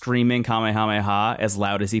actor screaming Kamehameha as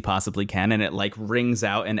loud as he possibly can, and it like rings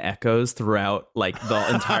out and echoes throughout like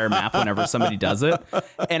the entire map whenever somebody does it.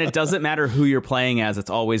 And it doesn't matter who you're playing as;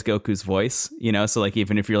 it's always Goku's voice. You know, so like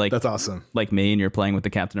even if you're like That's awesome. like me and you're playing with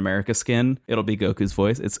the Captain America skin, it'll be Goku's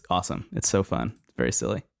voice. It's awesome. It's so fun. It's very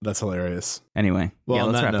silly. That's hilarious. Anyway, Well, yeah,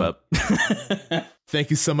 on let's that wrap up. Thank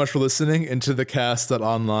you so much for listening. Into the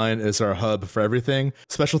Cast.online is our hub for everything.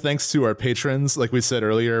 Special thanks to our patrons. Like we said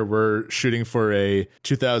earlier, we're shooting for a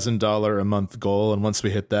 $2,000 a month goal. And once we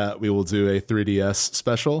hit that, we will do a 3DS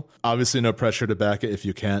special. Obviously, no pressure to back it if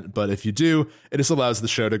you can't. But if you do, it just allows the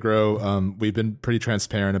show to grow. We've been pretty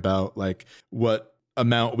transparent about like what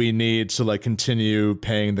amount we need to like continue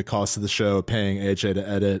paying the cost of the show, paying AJ to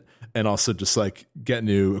edit, and also just like get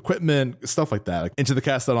new equipment, stuff like that. Like, Into the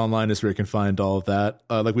Cast.online is where you can find all of that.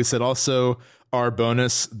 Like we said, also our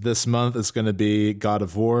bonus this month is going to be God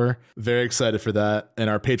of War. Very excited for that. And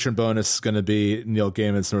our patron bonus is going to be Neil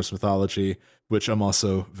Gaiman's Norse mythology, which I'm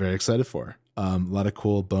also very excited for. A lot of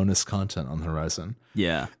cool bonus content on the horizon.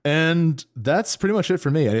 Yeah. And that's pretty much it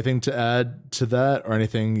for me. Anything to add to that or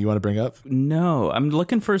anything you want to bring up? No, I'm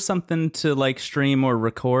looking for something to like stream or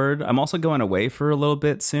record. I'm also going away for a little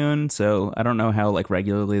bit soon, so I don't know how like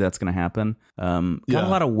regularly that's going to happen. Got a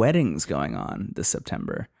lot of weddings going on this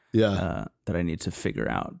September. Yeah. That I need to figure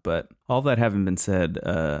out. But all that having been said,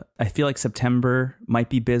 I feel like September might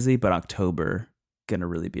be busy, but October going to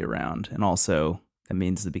really be around. And also that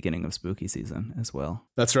means the beginning of spooky season as well.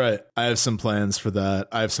 That's right. I have some plans for that.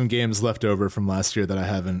 I have some games left over from last year that I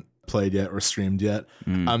haven't played yet or streamed yet.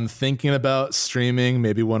 I'm thinking about streaming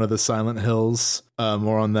maybe one of the Silent Hills.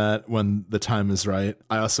 More on that when the time is right.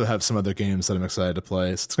 I also have some other games that I'm excited to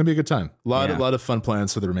play. So it's going to be a good time. A lot of fun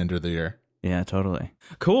plans for the remainder of the year. Yeah, totally.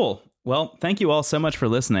 Cool. Well, thank you all so much for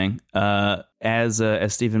listening. As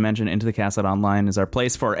Stephen mentioned, Into the Cast.online is our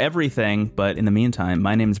place for everything. But in the meantime,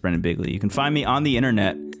 my name is Brendan Bigley. You can find me on the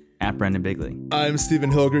internet at Brendan Bigley. I'm Stephen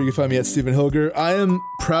Hilger. You can find me at Stephen Hilger. I am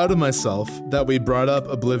proud of myself that we brought up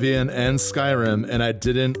Oblivion and Skyrim, and I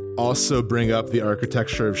didn't also bring up the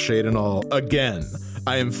architecture of Shade and All again.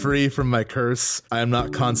 I am free from my curse. I am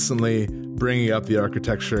not constantly bringing up the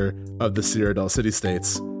architecture of the Cyrodiil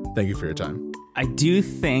city-states. Thank you for your time. I do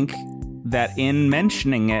think that in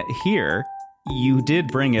mentioning it here, you did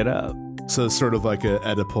bring it up. So it's sort of like an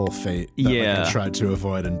Oedipal fate that I tried to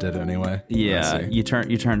avoid and did anyway. Yeah, you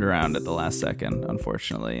turned around at the last second,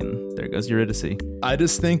 unfortunately, and there goes Eurydice. I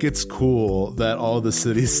just think it's cool that all the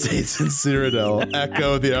city-states in Cyrodiil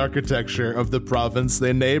echo the architecture of the province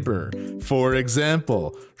they neighbor. For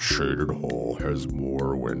example, Shaded Hall has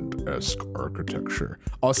Morrowind-esque architecture.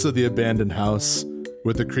 Also, the abandoned house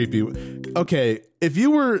with the creepy... Okay, if you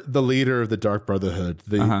were the leader of the Dark Brotherhood,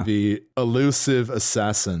 the elusive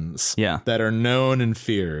assassins that are known and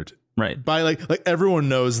feared, right, by like everyone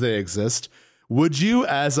knows they exist, would you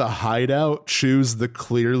as a hideout choose the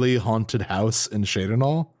clearly haunted house in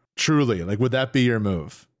Shadenall? Truly, like, would that be your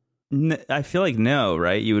move? I feel like no,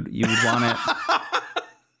 right? You would want it...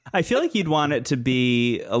 I feel like you'd want it to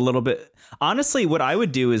be a little bit... Honestly, what I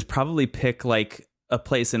would do is probably pick like a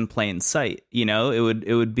place in plain sight. You know,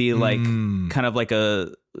 it would be like kind of like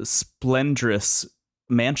a splendorous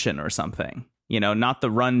mansion or something, you know, not the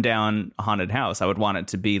rundown haunted house. I would want it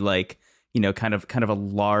to be like, you know, kind of a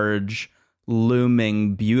large,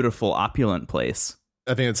 looming, beautiful, opulent place.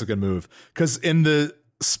 I think it's a good move, because in the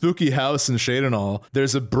spooky house in Shadenall,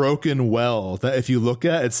 there's a broken well that if you look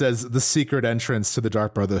at, it says the secret entrance to the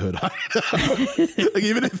Dark Brotherhood. Like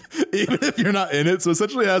even if you're not in it, so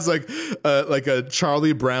essentially it has like a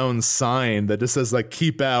Charlie Brown sign that just says like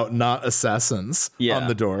 "Keep out, not assassins" on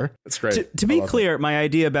the door. It's great. To be clear, my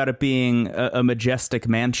idea about it being a majestic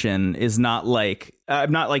mansion is not like...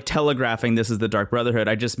 I'm not like telegraphing this is the Dark Brotherhood.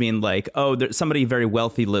 I just mean like, somebody very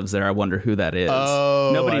wealthy lives there. I wonder who that is.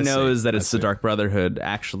 Nobody knows that it's the Dark Brotherhood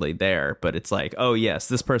actually there, but it's like, oh yes,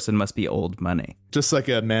 this person must be old money. Just like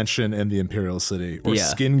a mansion in the Imperial City or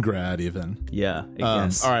Skingrad even. Yeah, I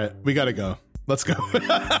guess. All right, we gotta go. Let's go.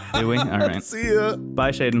 Do we? All right. See ya.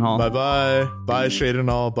 Bye, Shadenall. Bye-bye. Bye,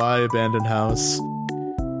 Shadenall. Bye, Abandoned House.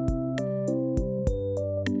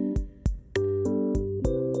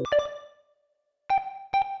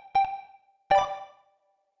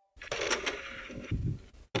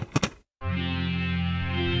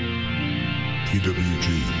 TWG,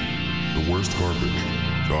 the worst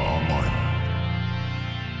garbage, online.